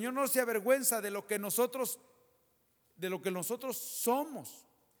 hermanos, el Señor no se avergüenza de lo que nosotros somos.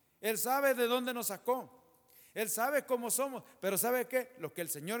 Él sabe de dónde nos sacó. Él sabe cómo somos, pero ¿sabe qué? Lo que el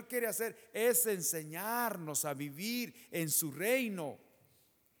Señor quiere hacer es enseñarnos a vivir en su reino.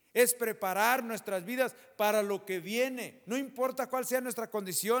 Es preparar nuestras vidas para lo que viene. No importa cuál sea nuestra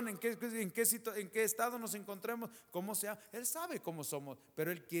condición, en qué estado nos encontremos, cómo sea. Él sabe cómo somos,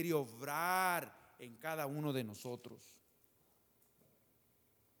 pero Él quiere obrar en cada uno de nosotros.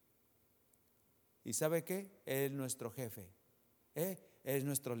 ¿Y sabe qué? Él es nuestro jefe. Él es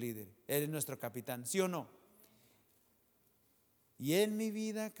nuestro líder. Él es nuestro capitán, ¿sí o no? Y en mi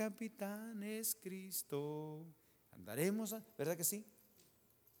vida capitán es Cristo. Andaremos, ¿verdad que sí?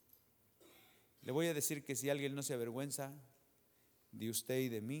 Le voy a decir que si alguien no se avergüenza de usted y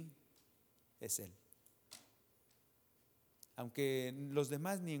de mí, es Él. Aunque los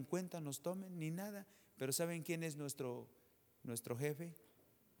demás ni en cuenta nos tomen ni nada, pero ¿saben quién es nuestro jefe?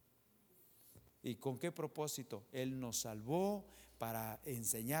 ¿Y con qué propósito? Él nos salvó para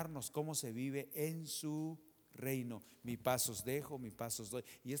enseñarnos cómo se vive en su reino. Mi paz os dejo, mi paz os doy.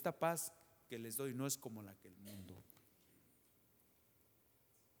 Y esta paz que les doy no es como la que el mundo.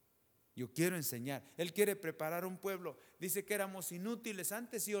 Yo quiero enseñar. Él quiere preparar un pueblo. Dice que éramos inútiles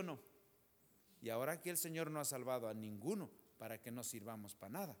antes, ¿sí o no? Y ahora aquí el Señor no ha salvado a ninguno para que no sirvamos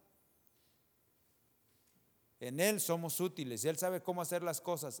para nada. En Él somos útiles. Él sabe cómo hacer las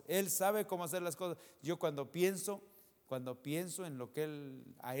cosas. Él sabe cómo hacer las cosas. Yo cuando pienso en lo que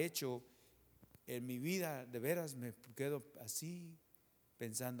Él ha hecho en mi vida, de veras me quedo así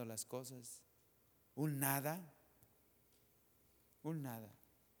pensando las cosas. Un nada. un nada.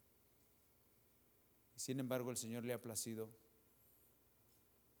 Sin embargo, el Señor le ha placido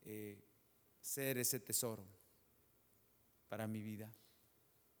ser ese tesoro para mi vida.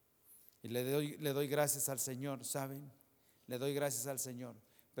 Y le doy gracias al Señor, ¿saben? Le doy gracias al Señor.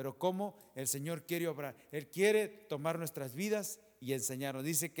 Pero ¿cómo el Señor quiere obrar? Él quiere tomar nuestras vidas y enseñarnos.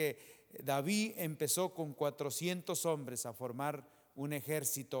 Dice que David empezó con 400 hombres a formar un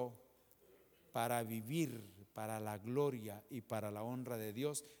ejército para vivir para la gloria y para la honra de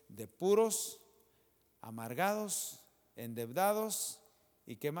Dios, de puros, amargados, endeudados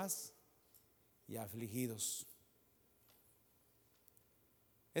y ¿qué más? Y afligidos.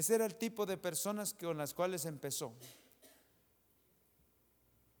 Ese era el tipo de personas con las cuales empezó.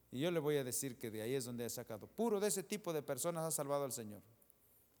 Y yo le voy a decir que de ahí es donde ha sacado. Puro de ese tipo de personas ha salvado al Señor.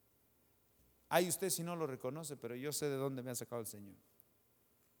 Ay, usted si no lo reconoce, pero yo sé de dónde me ha sacado el Señor.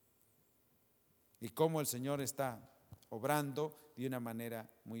 Y cómo el Señor está obrando de una manera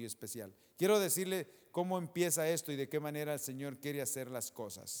muy especial. Quiero decirle cómo empieza esto y de qué manera el Señor quiere hacer las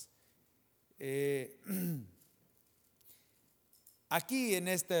cosas. Aquí en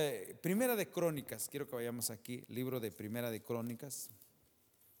Primera de Crónicas, quiero que vayamos aquí, libro de Primera de Crónicas.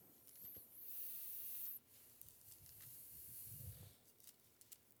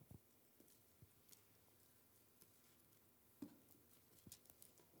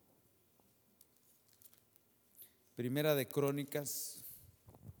 Primera de Crónicas.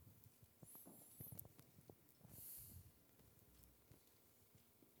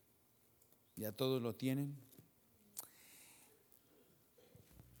 ¿Ya todos lo tienen?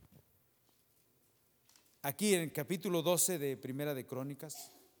 Aquí en el capítulo 12 de Primera de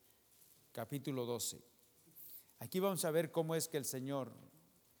Crónicas, capítulo 12. Aquí vamos a ver cómo es que el Señor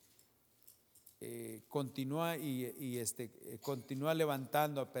continúa continúa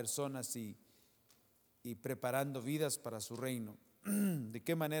levantando a personas y preparando vidas para su reino. ¿De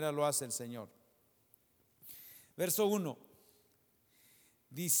qué manera lo hace el Señor? Verso 1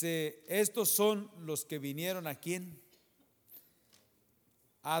 dice: estos son los que vinieron ¿a quién?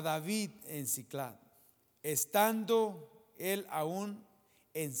 A David en Siclag, estando él aún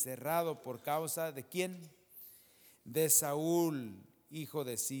encerrado por causa de ¿quién? De Saúl, hijo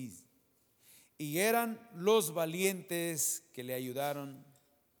de Cis. Y eran los valientes que le ayudaron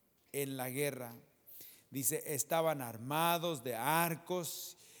en la guerra. Dice, estaban armados de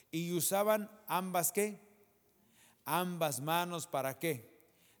arcos y usaban ambas ¿qué? Ambas manos ¿para qué?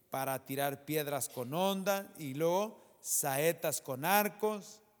 Para tirar piedras con honda y luego saetas con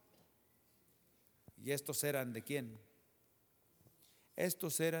arcos. ¿Y estos eran de quién?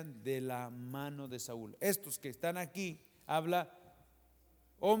 Estos eran de la mano de Saúl. Estos que están aquí, habla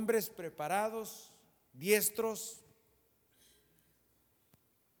hombres preparados, diestros,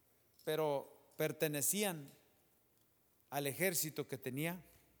 pero pertenecían al ejército que tenía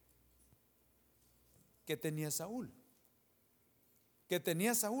Saúl. Que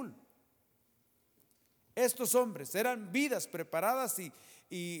tenía Saúl. Estos hombres eran vidas preparadas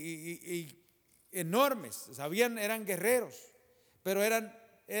y enormes, eran guerreros, pero eran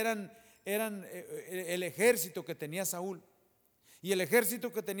el ejército que tenía Saúl. Y el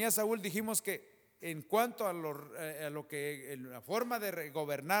ejército que tenía Saúl, dijimos que en cuanto a lo que la forma de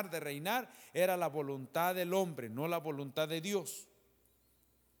gobernar, de reinar, era la voluntad del hombre, no la voluntad de Dios.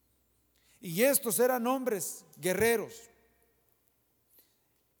 Y estos eran hombres guerreros,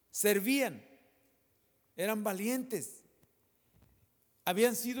 servían, eran valientes,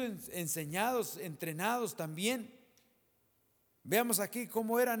 habían sido enseñados, entrenados también. Veamos aquí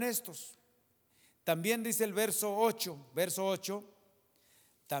cómo eran estos. También dice el verso 8,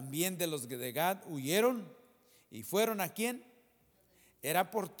 también de los de Gad huyeron y fueron ¿a quién?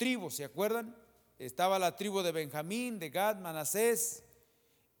 Era por tribus, ¿se acuerdan? Estaba la tribu de Benjamín, de Gad, Manasés,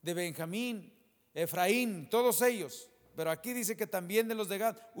 de Benjamín, Efraín, todos ellos. Pero aquí dice que también de los de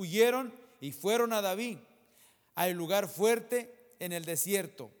Gad huyeron y fueron a David, al lugar fuerte en el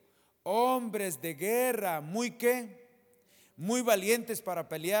desierto. Hombres de guerra, muy valientes para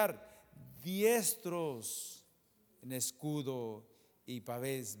pelear, diestros en escudo y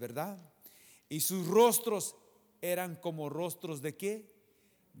pavés, ¿verdad? Y sus rostros eran como rostros ¿de qué?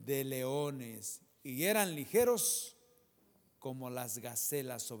 De leones, y eran ligeros como las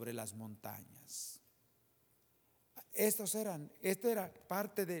gacelas sobre las montañas. Esto era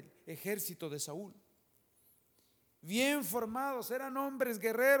parte del ejército de Saúl. Bien formados, eran hombres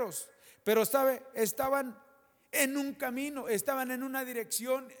guerreros, pero estaban en un camino, estaban en una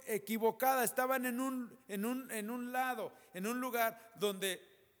dirección equivocada, estaban en un lado, en un lugar donde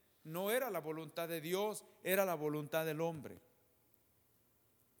no era la voluntad de Dios, era la voluntad del hombre.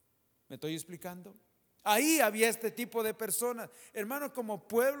 ¿Me estoy explicando? Ahí había este tipo de personas. Hermanos, como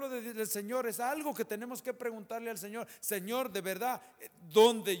pueblo del Señor, es algo que tenemos que preguntarle al Señor. Señor, de verdad,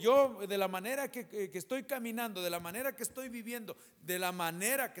 donde yo, de la manera que estoy caminando, de la manera que estoy viviendo, de la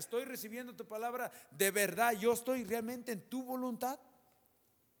manera que estoy recibiendo tu palabra, de verdad yo estoy realmente en tu voluntad.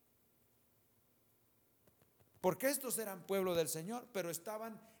 Porque estos eran pueblo del Señor, pero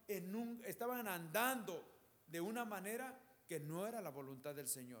estaban andando de una manera que no era la voluntad del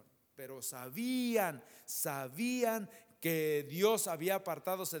Señor. Pero sabían que Dios había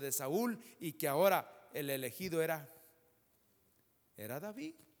apartadose de Saúl y que ahora el elegido era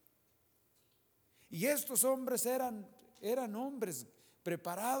David. Y estos hombres eran hombres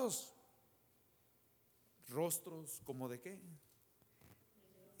preparados, rostros como de qué.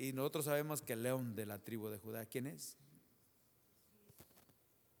 Y nosotros sabemos que el león de la tribu de Judá, ¿quién es?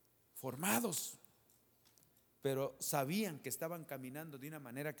 Formados. Pero sabían que estaban caminando de una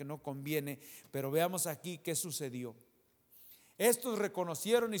manera que no conviene. Pero veamos aquí qué sucedió. Estos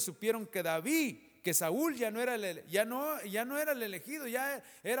reconocieron y supieron que Saúl ya no era el elegido, ya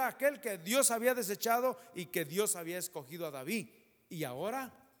era aquel que Dios había desechado y que Dios había escogido a David. Y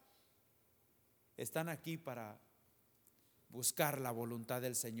ahora están aquí para buscar la voluntad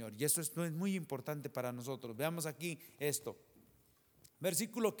del Señor. Y eso es muy importante para nosotros. Veamos aquí esto.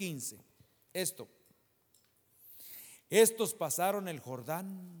 Versículo 15. Estos pasaron el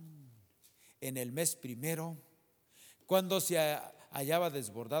Jordán en el mes primero, cuando se hallaba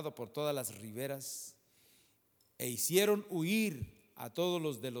desbordado por todas las riberas, e hicieron huir a todos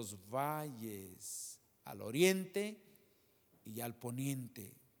los de los valles, al oriente y al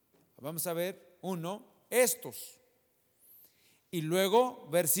poniente. Vamos a ver, estos. Y luego,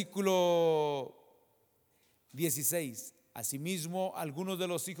 versículo 16. Asimismo, algunos de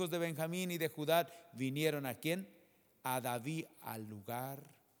los hijos de Benjamín y de Judá vinieron ¿a quién? A David al lugar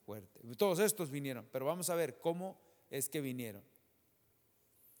fuerte. Todos estos vinieron, pero vamos a ver cómo es que vinieron.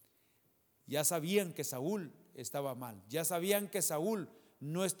 Ya sabían que Saúl estaba mal, ya sabían que Saúl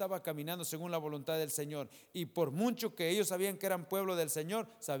no estaba caminando según la voluntad del Señor, y por mucho que ellos sabían que eran pueblo del Señor,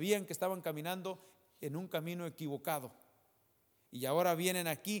 sabían que estaban caminando en un camino equivocado. Y ahora vienen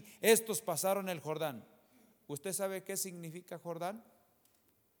aquí, estos pasaron el Jordán. ¿Usted sabe qué significa Jordán?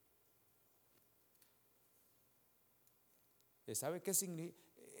 ¿Sabe qué significa?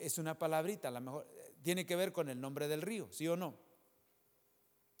 Es una palabrita, a lo mejor tiene que ver con el nombre del río, ¿sí o no?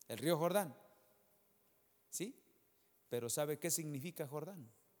 El río Jordán, ¿sí? Pero ¿sabe qué significa Jordán?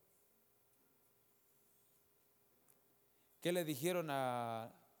 ¿Qué le dijeron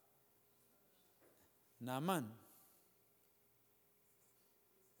a Naamán?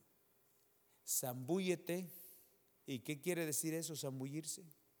 Zambúllete. ¿Y qué quiere decir eso, zambullirse?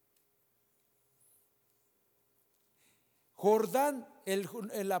 Jordán,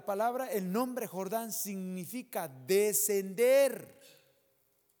 la palabra, el nombre Jordán significa descender.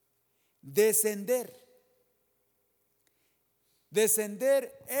 Descender.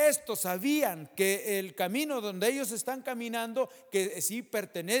 Estos sabían que el camino donde ellos están caminando, que sí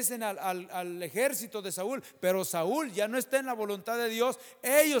pertenecen al ejército de Saúl, pero Saúl ya no está en la voluntad de Dios.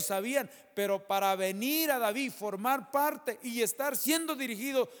 Ellos sabían, pero para venir a David, formar parte y estar siendo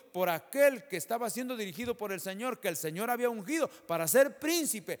dirigido por aquel que estaba siendo dirigido por el Señor, que el Señor había ungido para ser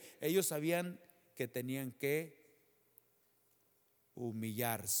príncipe, ellos sabían que tenían que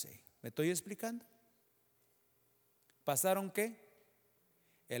humillarse. ¿Me estoy explicando? ¿Pasaron qué?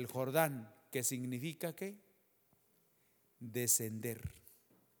 El Jordán, que significa ¿qué? Descender.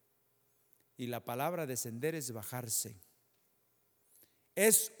 Y la palabra descender es bajarse.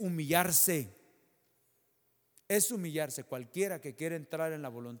 Es humillarse. Es humillarse. Cualquiera que quiera entrar en la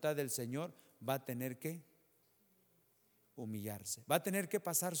voluntad del Señor va a tener que humillarse. Va a tener que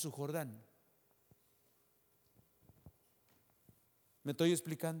pasar su Jordán. ¿Me estoy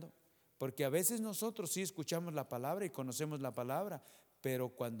explicando? Porque a veces nosotros sí escuchamos la palabra y conocemos la palabra, pero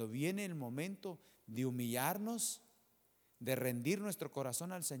cuando viene el momento de humillarnos, de rendir nuestro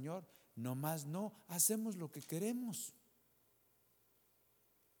corazón al Señor, nomás no hacemos lo que queremos.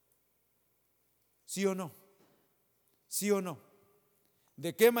 ¿Sí o no? ¿Sí o no?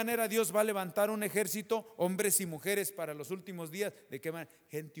 ¿De qué manera Dios va a levantar un ejército, hombres y mujeres para los últimos días? ¿De qué manera?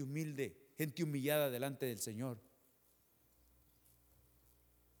 Gente humilde, gente humillada delante del Señor.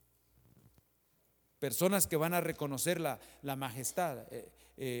 Personas que van a reconocer la majestad,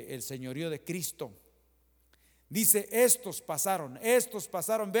 el señorío de Cristo. Dice, estos pasaron.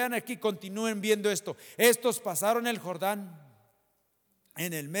 Vean aquí, continúen viendo esto. Estos pasaron el Jordán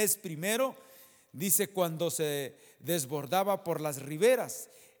en el mes primero, dice, cuando se desbordaba por las riberas,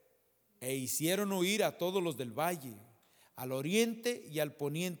 e hicieron huir a todos los del valle, al oriente y al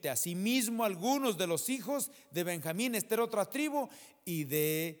poniente. Asimismo, algunos de los hijos de Benjamín, esta era otra tribu, y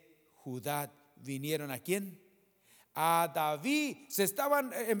de Judá vinieron. ¿A quién? A David.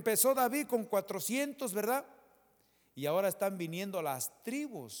 Empezó David con 400, ¿verdad? Y ahora están viniendo las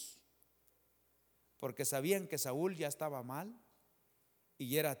tribus, porque sabían que Saúl ya estaba mal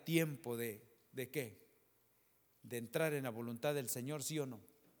y era tiempo ¿de qué? De entrar en la voluntad del Señor, ¿sí o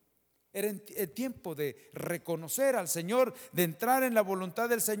no? Era el tiempo de reconocer al Señor, de entrar en la voluntad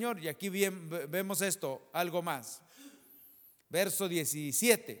del Señor. Y aquí vemos esto, algo más. Verso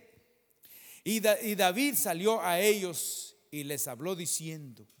 17. Y David salió a ellos y les habló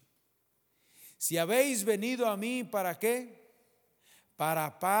diciendo: si habéis venido a mí, ¿para qué?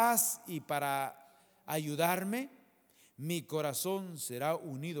 Para paz y para ayudarme, mi corazón será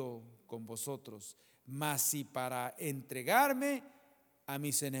unido con vosotros. Mas si para entregarme a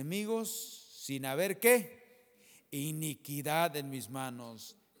mis enemigos sin haber ¿qué? Iniquidad en mis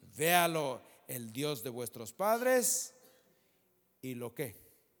manos, véalo el Dios de vuestros padres y lo que.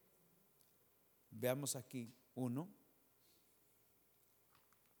 Veamos aquí uno,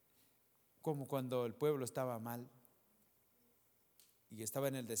 como cuando el pueblo estaba mal y estaba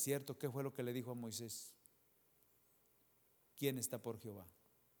en el desierto. ¿Qué fue lo que le dijo a Moisés? ¿Quién está por Jehová?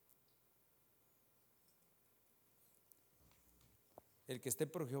 El que esté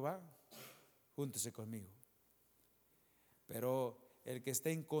por Jehová, júntese conmigo. Pero el que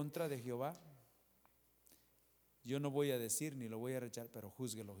esté en contra de Jehová, yo no voy a decir ni lo voy a rechazar, pero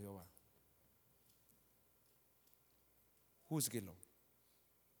júzguelo Jehová. Júzguelo.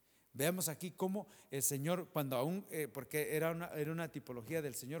 Veamos aquí cómo el Señor, cuando aún, porque era una tipología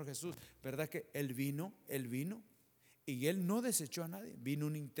del Señor Jesús, ¿verdad? Que Él vino y Él no desechó a nadie. Vino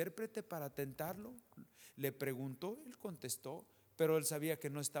un intérprete para tentarlo, le preguntó, Él contestó, pero Él sabía que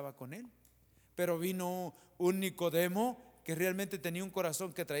no estaba con Él. Pero vino un Nicodemo que realmente tenía un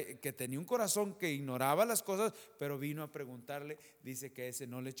corazón que tenía un corazón que ignoraba las cosas, pero vino a preguntarle. Dice que ese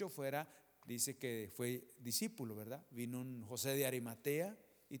no le echó fuera, dice que fue discípulo, ¿verdad? Vino un José de Arimatea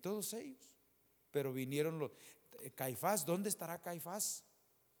y todos ellos. Pero vinieron los Caifás. ¿Dónde estará Caifás?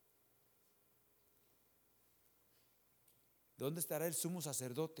 ¿Dónde estará el sumo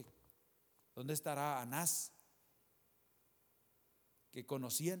sacerdote? ¿Dónde estará Anás? Que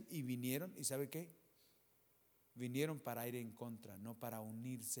conocían y vinieron, ¿y sabe qué? Vinieron para ir en contra, no para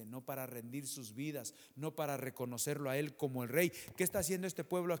unirse, no para rendir sus vidas, no para reconocerlo a Él como el rey. ¿Qué está haciendo este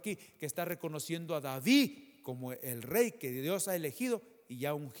pueblo aquí? Que está reconociendo a David como el rey que Dios ha elegido y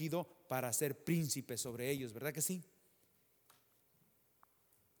ya ungido para ser príncipe sobre ellos, ¿verdad que sí?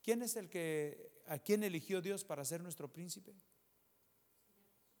 ¿Quién es a quién eligió Dios para ser nuestro príncipe?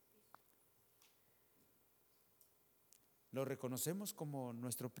 Lo reconocemos como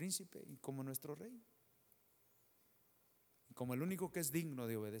nuestro príncipe y como nuestro rey, como el único que es digno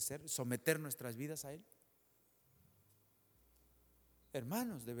de obedecer, someter nuestras vidas a Él.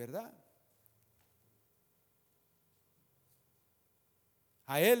 Hermanos, de verdad,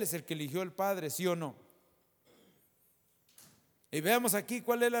 a Él es el que eligió el Padre, ¿sí o no? Y veamos aquí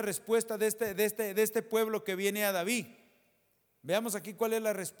cuál es la respuesta de este pueblo que viene a David. Veamos aquí cuál es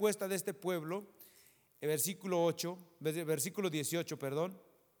la respuesta de este pueblo. Versículo 18, perdón.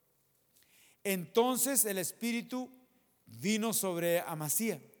 Entonces el Espíritu vino sobre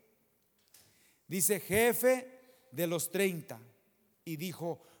Amasía, dice, jefe de los 30, y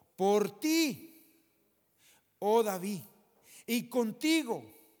dijo: por ti, oh David, y contigo,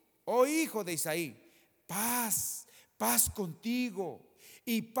 oh hijo de Isaí, paz contigo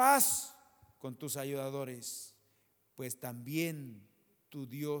y paz con tus ayudadores, pues también tu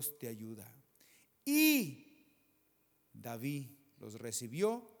Dios te ayuda. Y David los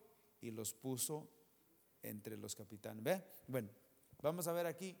recibió y los puso entre los capitanes. ¿Ve? Bueno, vamos a ver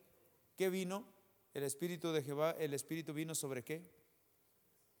aquí qué vino el Espíritu de Jehová. El Espíritu vino sobre qué?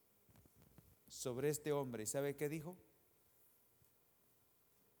 Sobre este hombre. ¿Y sabe qué dijo?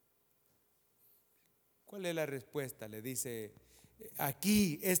 ¿Cuál es la respuesta? Le dice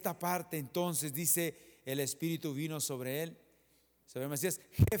aquí, esta parte, entonces dice: el Espíritu vino sobre él, sobre Mesías,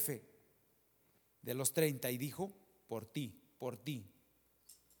 jefe de los 30, y dijo: por ti,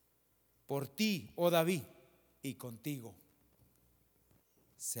 oh David, y contigo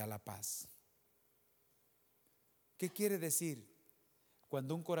sea la paz. ¿Qué quiere decir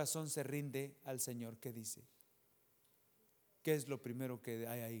cuando un corazón se rinde al Señor? ¿Qué dice? ¿Qué es lo primero que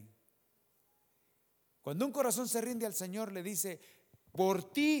hay ahí? Cuando un corazón se rinde al Señor, le dice: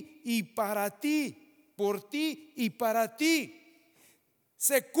 por ti y para ti, por ti y para ti.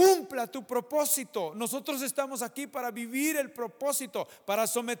 se cumpla tu propósito. Nosotros estamos aquí para vivir el propósito, para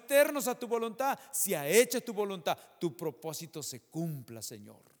someternos a tu voluntad. Sea hecha tu voluntad, tu propósito se cumpla,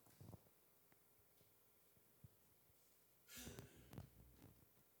 Señor.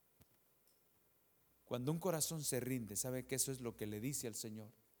 Cuando un corazón se rinde, ¿sabe que eso es lo que le dice al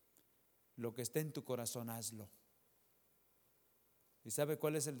Señor? Lo que esté en tu corazón, hazlo. ¿Y sabe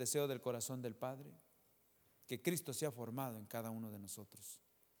cuál es el deseo del corazón del Padre? Que Cristo sea formado en cada uno de nosotros.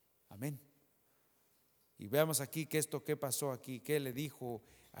 Amén. Y veamos aquí que esto, qué pasó aquí, qué le dijo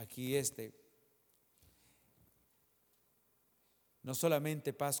aquí no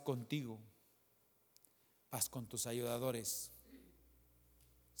solamente paz contigo, paz con tus ayudadores.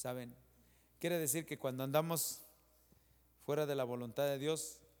 ¿Saben? Quiere decir que cuando andamos fuera de la voluntad de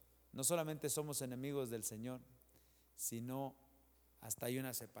Dios, no solamente somos enemigos del Señor, sino hasta hay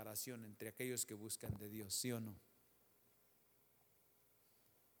una separación entre aquellos que buscan de Dios, ¿sí o no?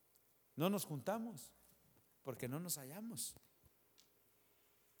 No nos juntamos porque no nos hallamos,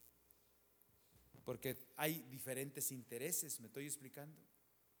 porque hay diferentes intereses, ¿me estoy explicando?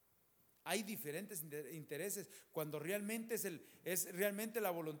 Hay diferentes intereses cuando realmente es realmente la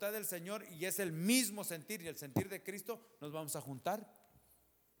voluntad del Señor y es el mismo sentir y el sentir de Cristo. Nos vamos a juntar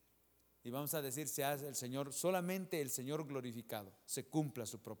y vamos a decir: sea el Señor, solamente el Señor glorificado, se cumpla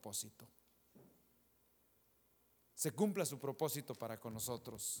su propósito, se cumpla su propósito para con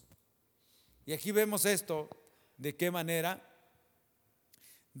nosotros. Y aquí vemos esto, de qué manera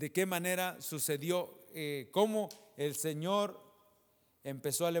sucedió, cómo el Señor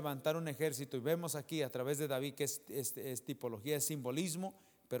empezó a levantar un ejército. Y vemos aquí a través de David que es tipología, es simbolismo,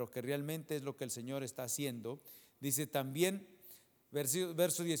 pero que realmente es lo que el Señor está haciendo. Dice también,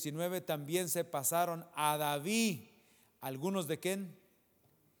 verso 19, también se pasaron a David algunos de quién,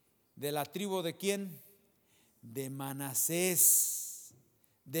 de la tribu de quién, de Manasés.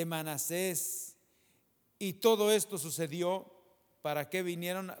 Y todo esto sucedió, ¿para qué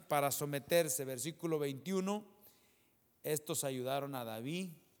vinieron? Para someterse. Versículo 21, estos ayudaron a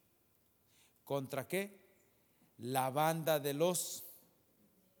David ¿contra qué? La banda de los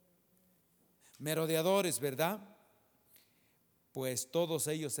merodeadores, ¿verdad? Pues todos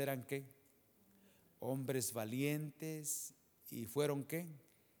ellos eran ¿qué? Hombres valientes, y fueron ¿qué?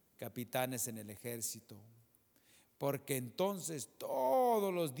 Capitanes en el ejército. Porque entonces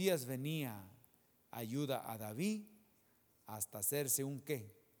todos los días venía ayuda a David hasta hacerse un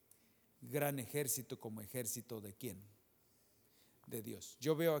 ¿qué? Gran ejército, como ejército de ¿quién? De Dios.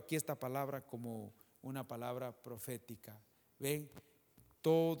 Yo veo aquí esta palabra como una palabra profética. ¿Ven?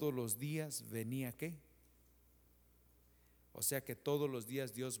 Todos los días venía ¿qué? O sea que todos los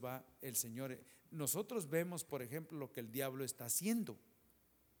días Dios va, el Señor. Nosotros vemos, por ejemplo, lo que el diablo está haciendo,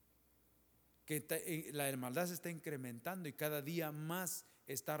 que la maldad se está incrementando y cada día más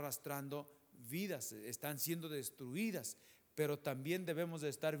está arrastrando vidas, están siendo destruidas. Pero también debemos de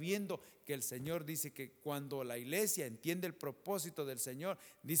estar viendo que el Señor dice que cuando la iglesia entiende el propósito del Señor,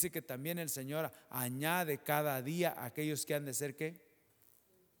 dice que también el Señor añade cada día a aquellos que han de ser ¿qué?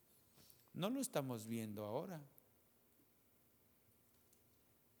 No lo estamos viendo ahora.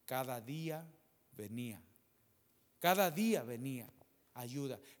 Cada día venía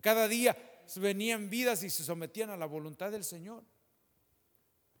ayuda, cada día venían vidas y se sometían a la voluntad del Señor,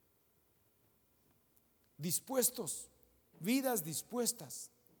 dispuestos, vidas dispuestas.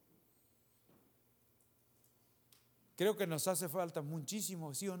 Creo que nos hace falta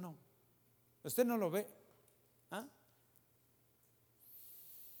muchísimo, ¿sí o no? ¿Usted no lo ve? ¿Ah?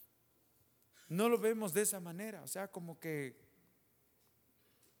 No lo vemos de esa manera, o sea, como que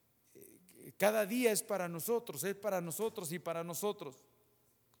cada día es para nosotros y para nosotros.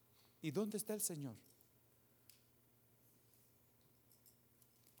 ¿Y dónde está el Señor?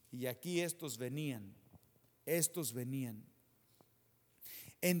 Y aquí estos venían.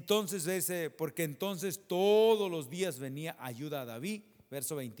 Entonces porque entonces todos los días venía ayuda a David,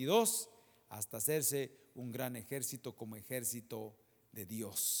 verso 22, hasta hacerse un gran ejército como ejército de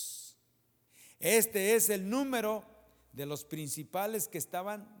Dios. Este es el número de los principales que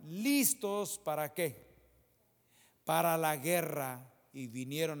estaban listos ¿para qué? Para la guerra, y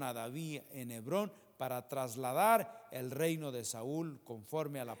vinieron a David en Hebrón para trasladar el reino de Saúl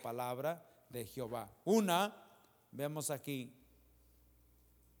conforme a la palabra de Jehová. Vemos aquí,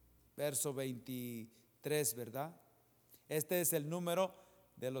 verso 23, ¿verdad? Este es el número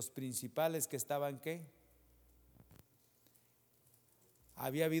de los principales que estaban ¿qué?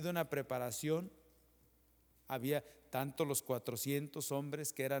 Había habido una preparación, había tanto los 400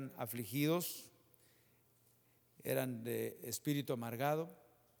 hombres que eran afligidos, eran de espíritu amargado,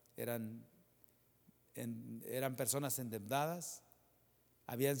 eran personas endeudadas.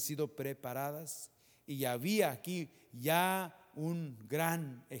 habían sido preparadas y había aquí ya un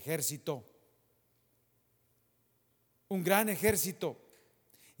gran ejército. Un gran ejército.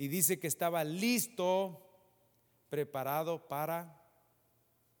 Y dice que estaba listo, preparado para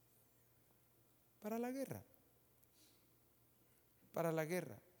la guerra. Para la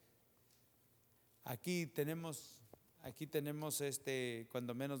guerra. Aquí tenemos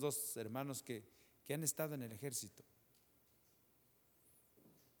cuando menos dos hermanos que han estado en el ejército.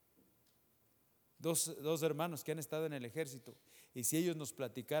 Dos hermanos que han estado en el ejército. Y si ellos nos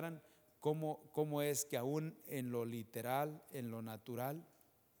platicaran cómo es que aún en lo literal, en lo natural,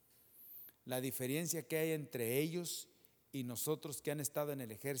 la diferencia que hay entre ellos y nosotros que han estado en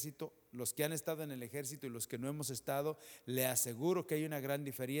el ejército, los que han estado en el ejército y los que no hemos estado, le aseguro que hay una gran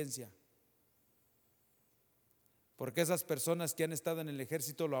diferencia. Porque esas personas que han estado en el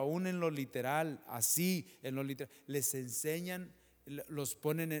ejército, aún en lo literal, así, en lo literal, les enseñan, los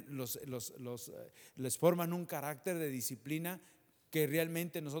ponen, les forman un carácter de disciplina que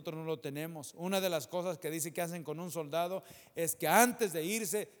realmente nosotros no lo tenemos. Una de las cosas que dice que hacen con un soldado es que antes de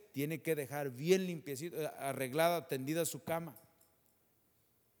irse tiene que dejar bien limpiecito, arreglada, tendida su cama.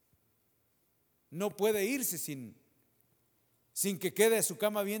 No puede irse sin que quede su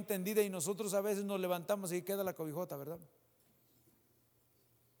cama bien tendida, y nosotros a veces nos levantamos y queda la cobijota, ¿verdad?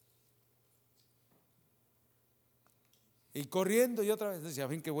 Y corriendo y otra vez decía, a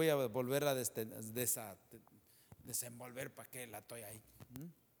fin que voy a volver a desenvolver, ¿para qué la estoy ahí?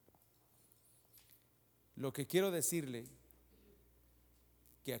 Lo que quiero decirle,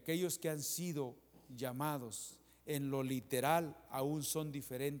 que aquellos que han sido llamados en lo literal aún son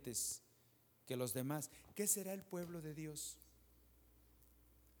diferentes que los demás. ¿Qué será el pueblo de Dios?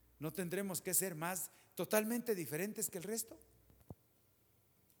 ¿No tendremos que ser más totalmente diferentes que el resto?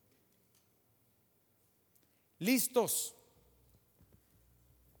 Listos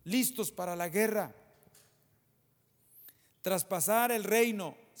para la guerra. Traspasar el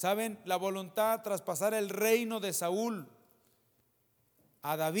reino, ¿saben? La voluntad, traspasar el reino de Saúl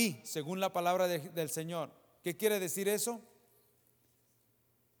a David, según la palabra del Señor. ¿Qué quiere decir eso?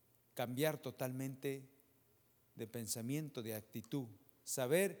 Cambiar totalmente de pensamiento, de actitud.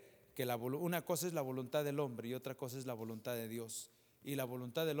 Saber que una cosa es la voluntad del hombre y otra cosa es la voluntad de Dios. Y la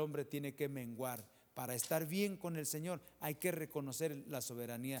voluntad del hombre tiene que menguar. Para estar bien con el Señor hay que reconocer la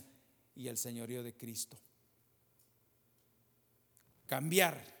soberanía y el señorío de Cristo.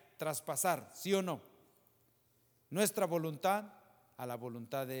 Cambiar, traspasar, ¿sí o no? Nuestra voluntad a la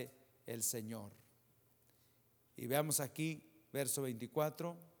voluntad del Señor. Y veamos aquí, verso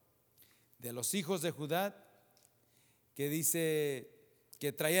 24, de los hijos de Judá, que dice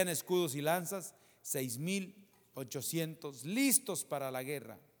que traían escudos y lanzas, 6,800 listos para la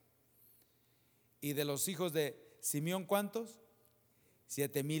guerra. Y de los hijos de Simeón, ¿cuántos?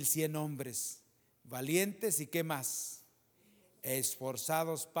 7,100 hombres, valientes y ¿qué más?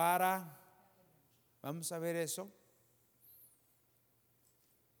 Esforzados para, vamos a ver eso.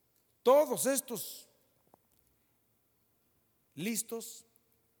 Todos estos listos,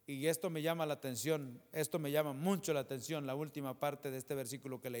 y esto me llama la atención, esto me llama mucho la atención, la última parte de este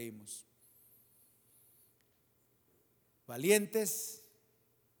versículo que leímos. Valientes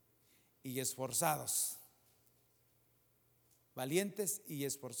y esforzados. Valientes y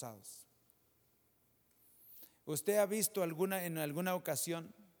esforzados. ¿Usted ha visto en alguna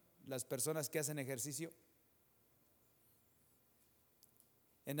ocasión las personas que hacen ejercicio?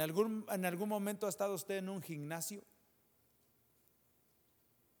 ¿En algún momento ha estado usted en un gimnasio?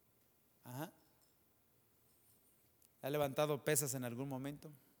 Ajá. ¿Ha levantado pesas en algún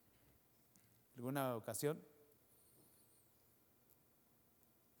momento? ¿Alguna ocasión?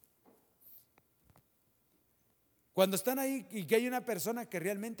 Cuando están ahí y que hay una persona que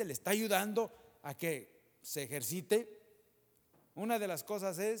realmente le está ayudando a que se ejercite, una de las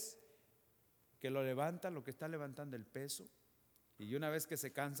cosas es que lo levanta, lo que está levantando el peso, y una vez que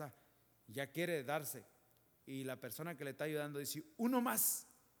se cansa ya quiere darse, y la persona que le está ayudando dice: uno más,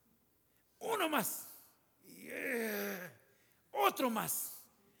 y, otro más,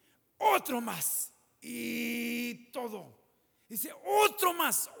 y todo, dice otro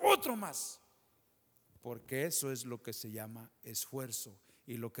más, porque eso es lo que se llama esfuerzo,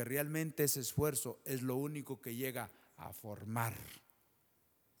 y lo que realmente es esfuerzo es lo único que llega a formar.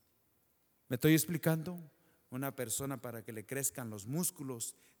 ¿Me estoy explicando? Una persona, para que le crezcan los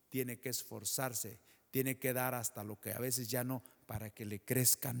músculos, tiene que esforzarse, tiene que dar hasta lo que a veces ya no, para que le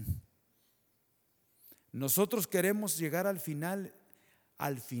crezcan. Nosotros queremos llegar al final,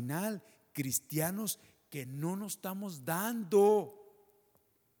 cristianos que no nos estamos dando.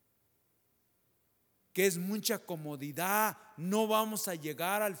 que es mucha comodidad, no vamos a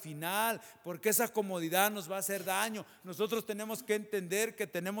llegar al final, porque esa comodidad nos va a hacer daño. Nosotros tenemos que entender que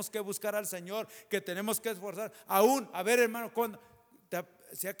tenemos que buscar al Señor, que tenemos que esforzar. Aún, a ver, hermano, ¿cuándo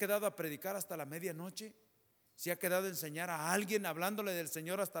se ha quedado a predicar hasta la medianoche? ¿Se ha quedado a enseñar a alguien hablándole del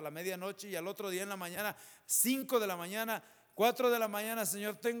Señor hasta la medianoche y al otro día en la mañana, 5 de la mañana, 4 de la mañana,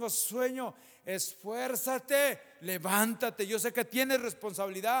 Señor, tengo sueño? Esfuérzate, levántate. Yo sé que tienes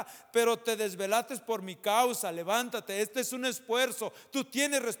responsabilidad, pero te desvelates por mi causa. Levántate, este es un esfuerzo. Tú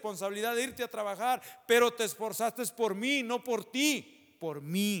tienes responsabilidad de irte a trabajar, pero te esforzaste por mí, no por ti, por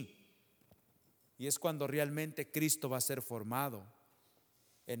mí. Y es cuando realmente Cristo va a ser formado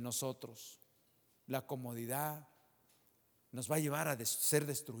en nosotros. La comodidad nos va a llevar a ser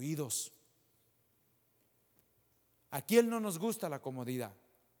destruidos. ¿A quién no nos gusta la comodidad?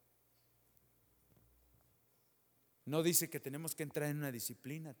 No dice que tenemos que entrar en una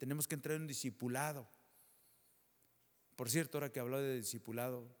disciplina, tenemos que entrar en un discipulado. Por cierto, ahora que habló de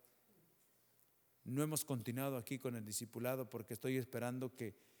discipulado, no hemos continuado aquí con el discipulado porque estoy esperando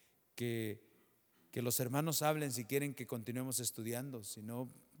que los hermanos hablen si quieren que continuemos estudiando. Si no,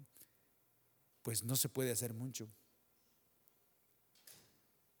 pues no se puede hacer mucho.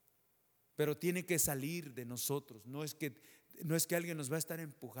 Pero tiene que salir de nosotros. No es que alguien nos va a estar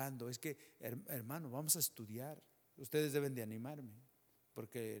empujando. Es que, hermano, vamos a estudiar. Ustedes deben de animarme,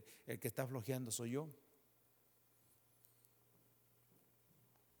 porque el que está flojeando soy yo.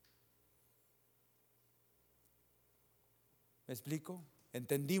 ¿Me explico?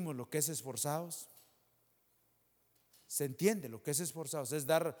 ¿Entendimos lo que es esforzados? Se entiende lo que es esforzados, es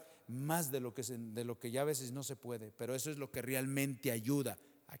dar más de lo que ya a veces no se puede, pero eso es lo que realmente ayuda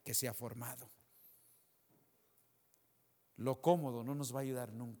a que sea formado. Lo cómodo no nos va a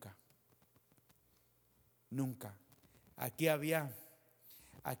ayudar nunca. Nunca. Aquí había,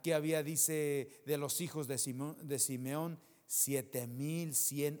 dice, de los hijos de Simeón,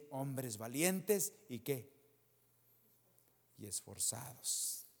 7,100 hombres valientes y ¿qué? Y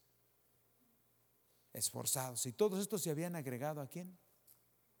esforzados. Esforzados. Y todos estos se habían agregado ¿a quién?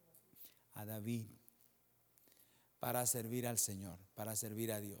 A David, para servir al Señor, para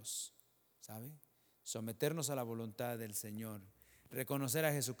servir a Dios. ¿Sabe? Someternos a la voluntad del Señor, reconocer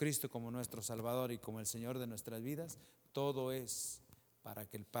a Jesucristo como nuestro Salvador y como el Señor de nuestras vidas, todo es para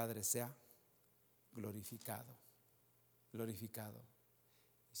que el Padre sea glorificado. Glorificado.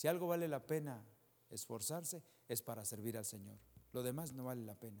 Si algo vale la pena esforzarse, es para servir al Señor. Lo demás no vale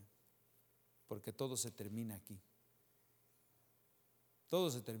la pena, porque todo se termina aquí. Todo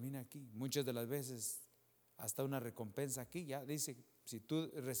se termina aquí. Muchas de las veces hasta una recompensa aquí, ya dice, si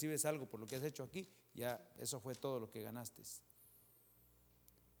tú recibes algo por lo que has hecho aquí, ya eso fue todo lo que ganaste.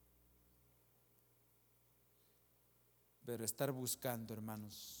 Pero estar buscando,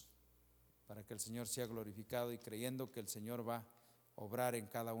 hermanos, para que el Señor sea glorificado y creyendo que el Señor va a obrar en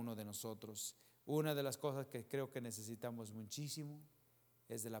cada uno de nosotros. Una de las cosas que creo que necesitamos muchísimo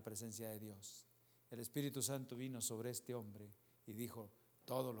es de la presencia de Dios. El Espíritu Santo vino sobre este hombre y dijo: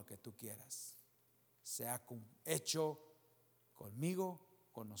 todo lo que tú quieras se ha hecho conmigo,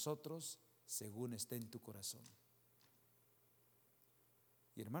 con nosotros, según esté en tu corazón.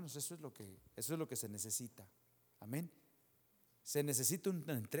 Y hermanos, eso es lo que se necesita. Amén. Se necesita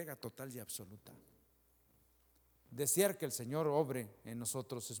una entrega total y absoluta. Desear que el Señor obre en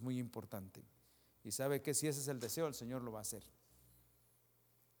nosotros es muy importante. Y sabe que si ese es el deseo, el Señor lo va a hacer.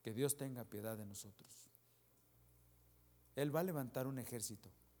 Que Dios tenga piedad de nosotros. Él va a levantar un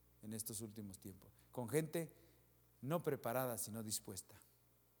ejército en estos últimos tiempos, con gente no preparada sino dispuesta,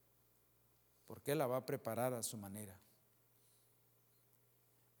 porque Él la va a preparar a su manera.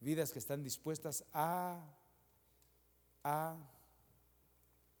 Vidas que están dispuestas a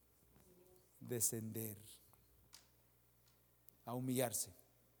descender, a humillarse.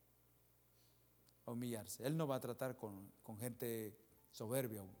 Él no va a tratar con gente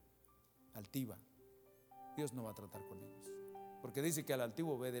soberbia o altiva. Dios no va a tratar con ellos, porque dice que al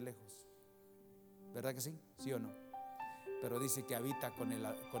altivo ve de lejos. ¿Verdad que sí? ¿Sí o no? Pero dice que habita con el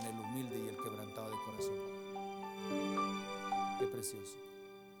humilde y el quebrantado de corazón. Qué precioso.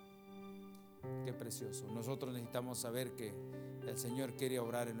 Qué precioso. Nosotros necesitamos saber que el Señor quiere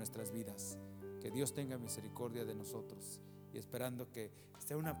obrar en nuestras vidas. Que Dios tenga misericordia de nosotros. Y esperando que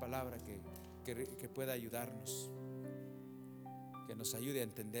sea una palabra que pueda ayudarnos, que nos ayude a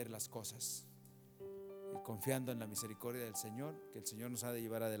entender las cosas. Y confiando en la misericordia del Señor, que el Señor nos ha de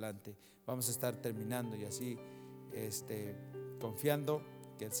llevar adelante. Vamos a estar terminando y así confiando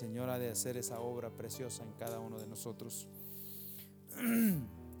que el Señor ha de hacer esa obra preciosa en cada uno de nosotros.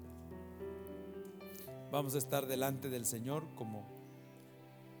 Vamos a estar delante del Señor como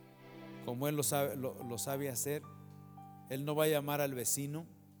como Él lo sabe hacer. Él no va a llamar al vecino,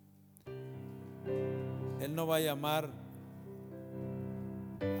 Él no va a llamar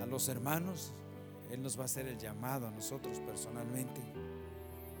a los hermanos, Él nos va a hacer el llamado a nosotros personalmente.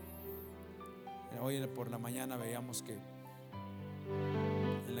 Hoy por la mañana veíamos que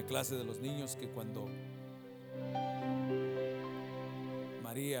en la clase de los niños, que cuando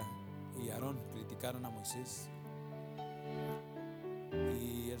María y Aarón criticaron a Moisés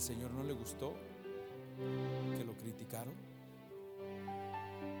y el Señor no le gustó que lo criticaron,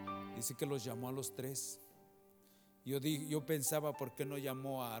 dice que los llamó a los tres. Yo pensaba, ¿por qué no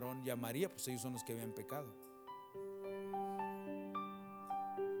llamó a Aarón y a María? Pues ellos son los que habían pecado.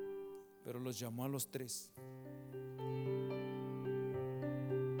 Pero los llamó a los tres,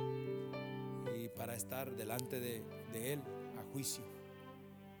 y para estar delante de Él a juicio.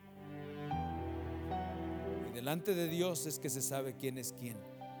 Y delante de Dios es que se sabe quién es quién.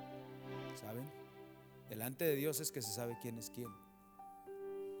 ¿Saben? Delante de Dios es que se sabe quién es quién.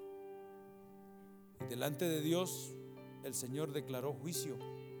 Y delante de Dios el Señor declaró juicio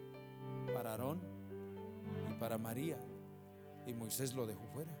para Aarón y para María, y Moisés lo dejó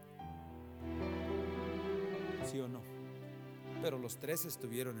fuera. ¿Sí o no? Pero los tres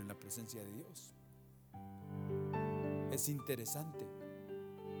estuvieron en la presencia de Dios. Es interesante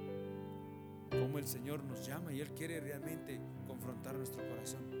cómo el Señor nos llama y Él quiere realmente confrontar nuestro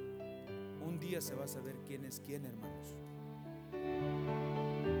corazón. Un día se va a saber quién es quién, hermanos.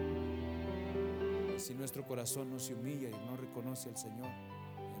 Y si nuestro corazón no se humilla y no reconoce al Señor,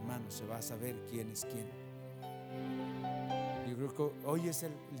 hermanos, se va a saber quién es quién. Yo creo que hoy es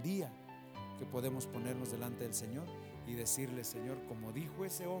el día que podemos ponernos delante del Señor y decirle: Señor, como dijo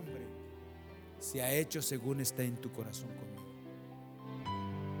ese hombre, se ha hecho según está en tu corazón conmigo.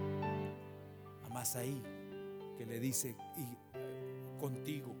 Más ahí, que le dice: y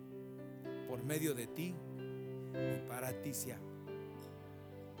contigo, por medio de ti y para ti sea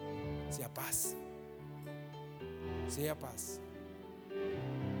paz, sea paz.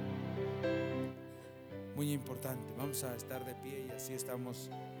 Muy importante. Vamos a estar de pie y así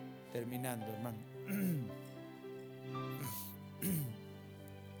estamos terminando, hermano.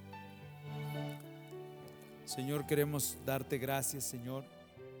 Señor, queremos darte gracias, Señor.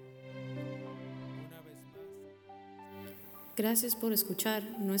 Una vez más. Gracias por escuchar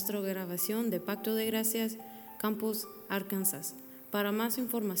nuestra grabación de Pacto de Gracias, Campus, Arkansas. Para más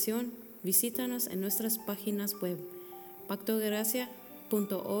información, visítanos en nuestras páginas web,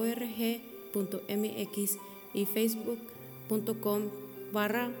 pactodegracia.org.mx y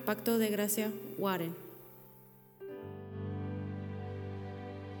facebook.com/Pacto de Gracia Warren.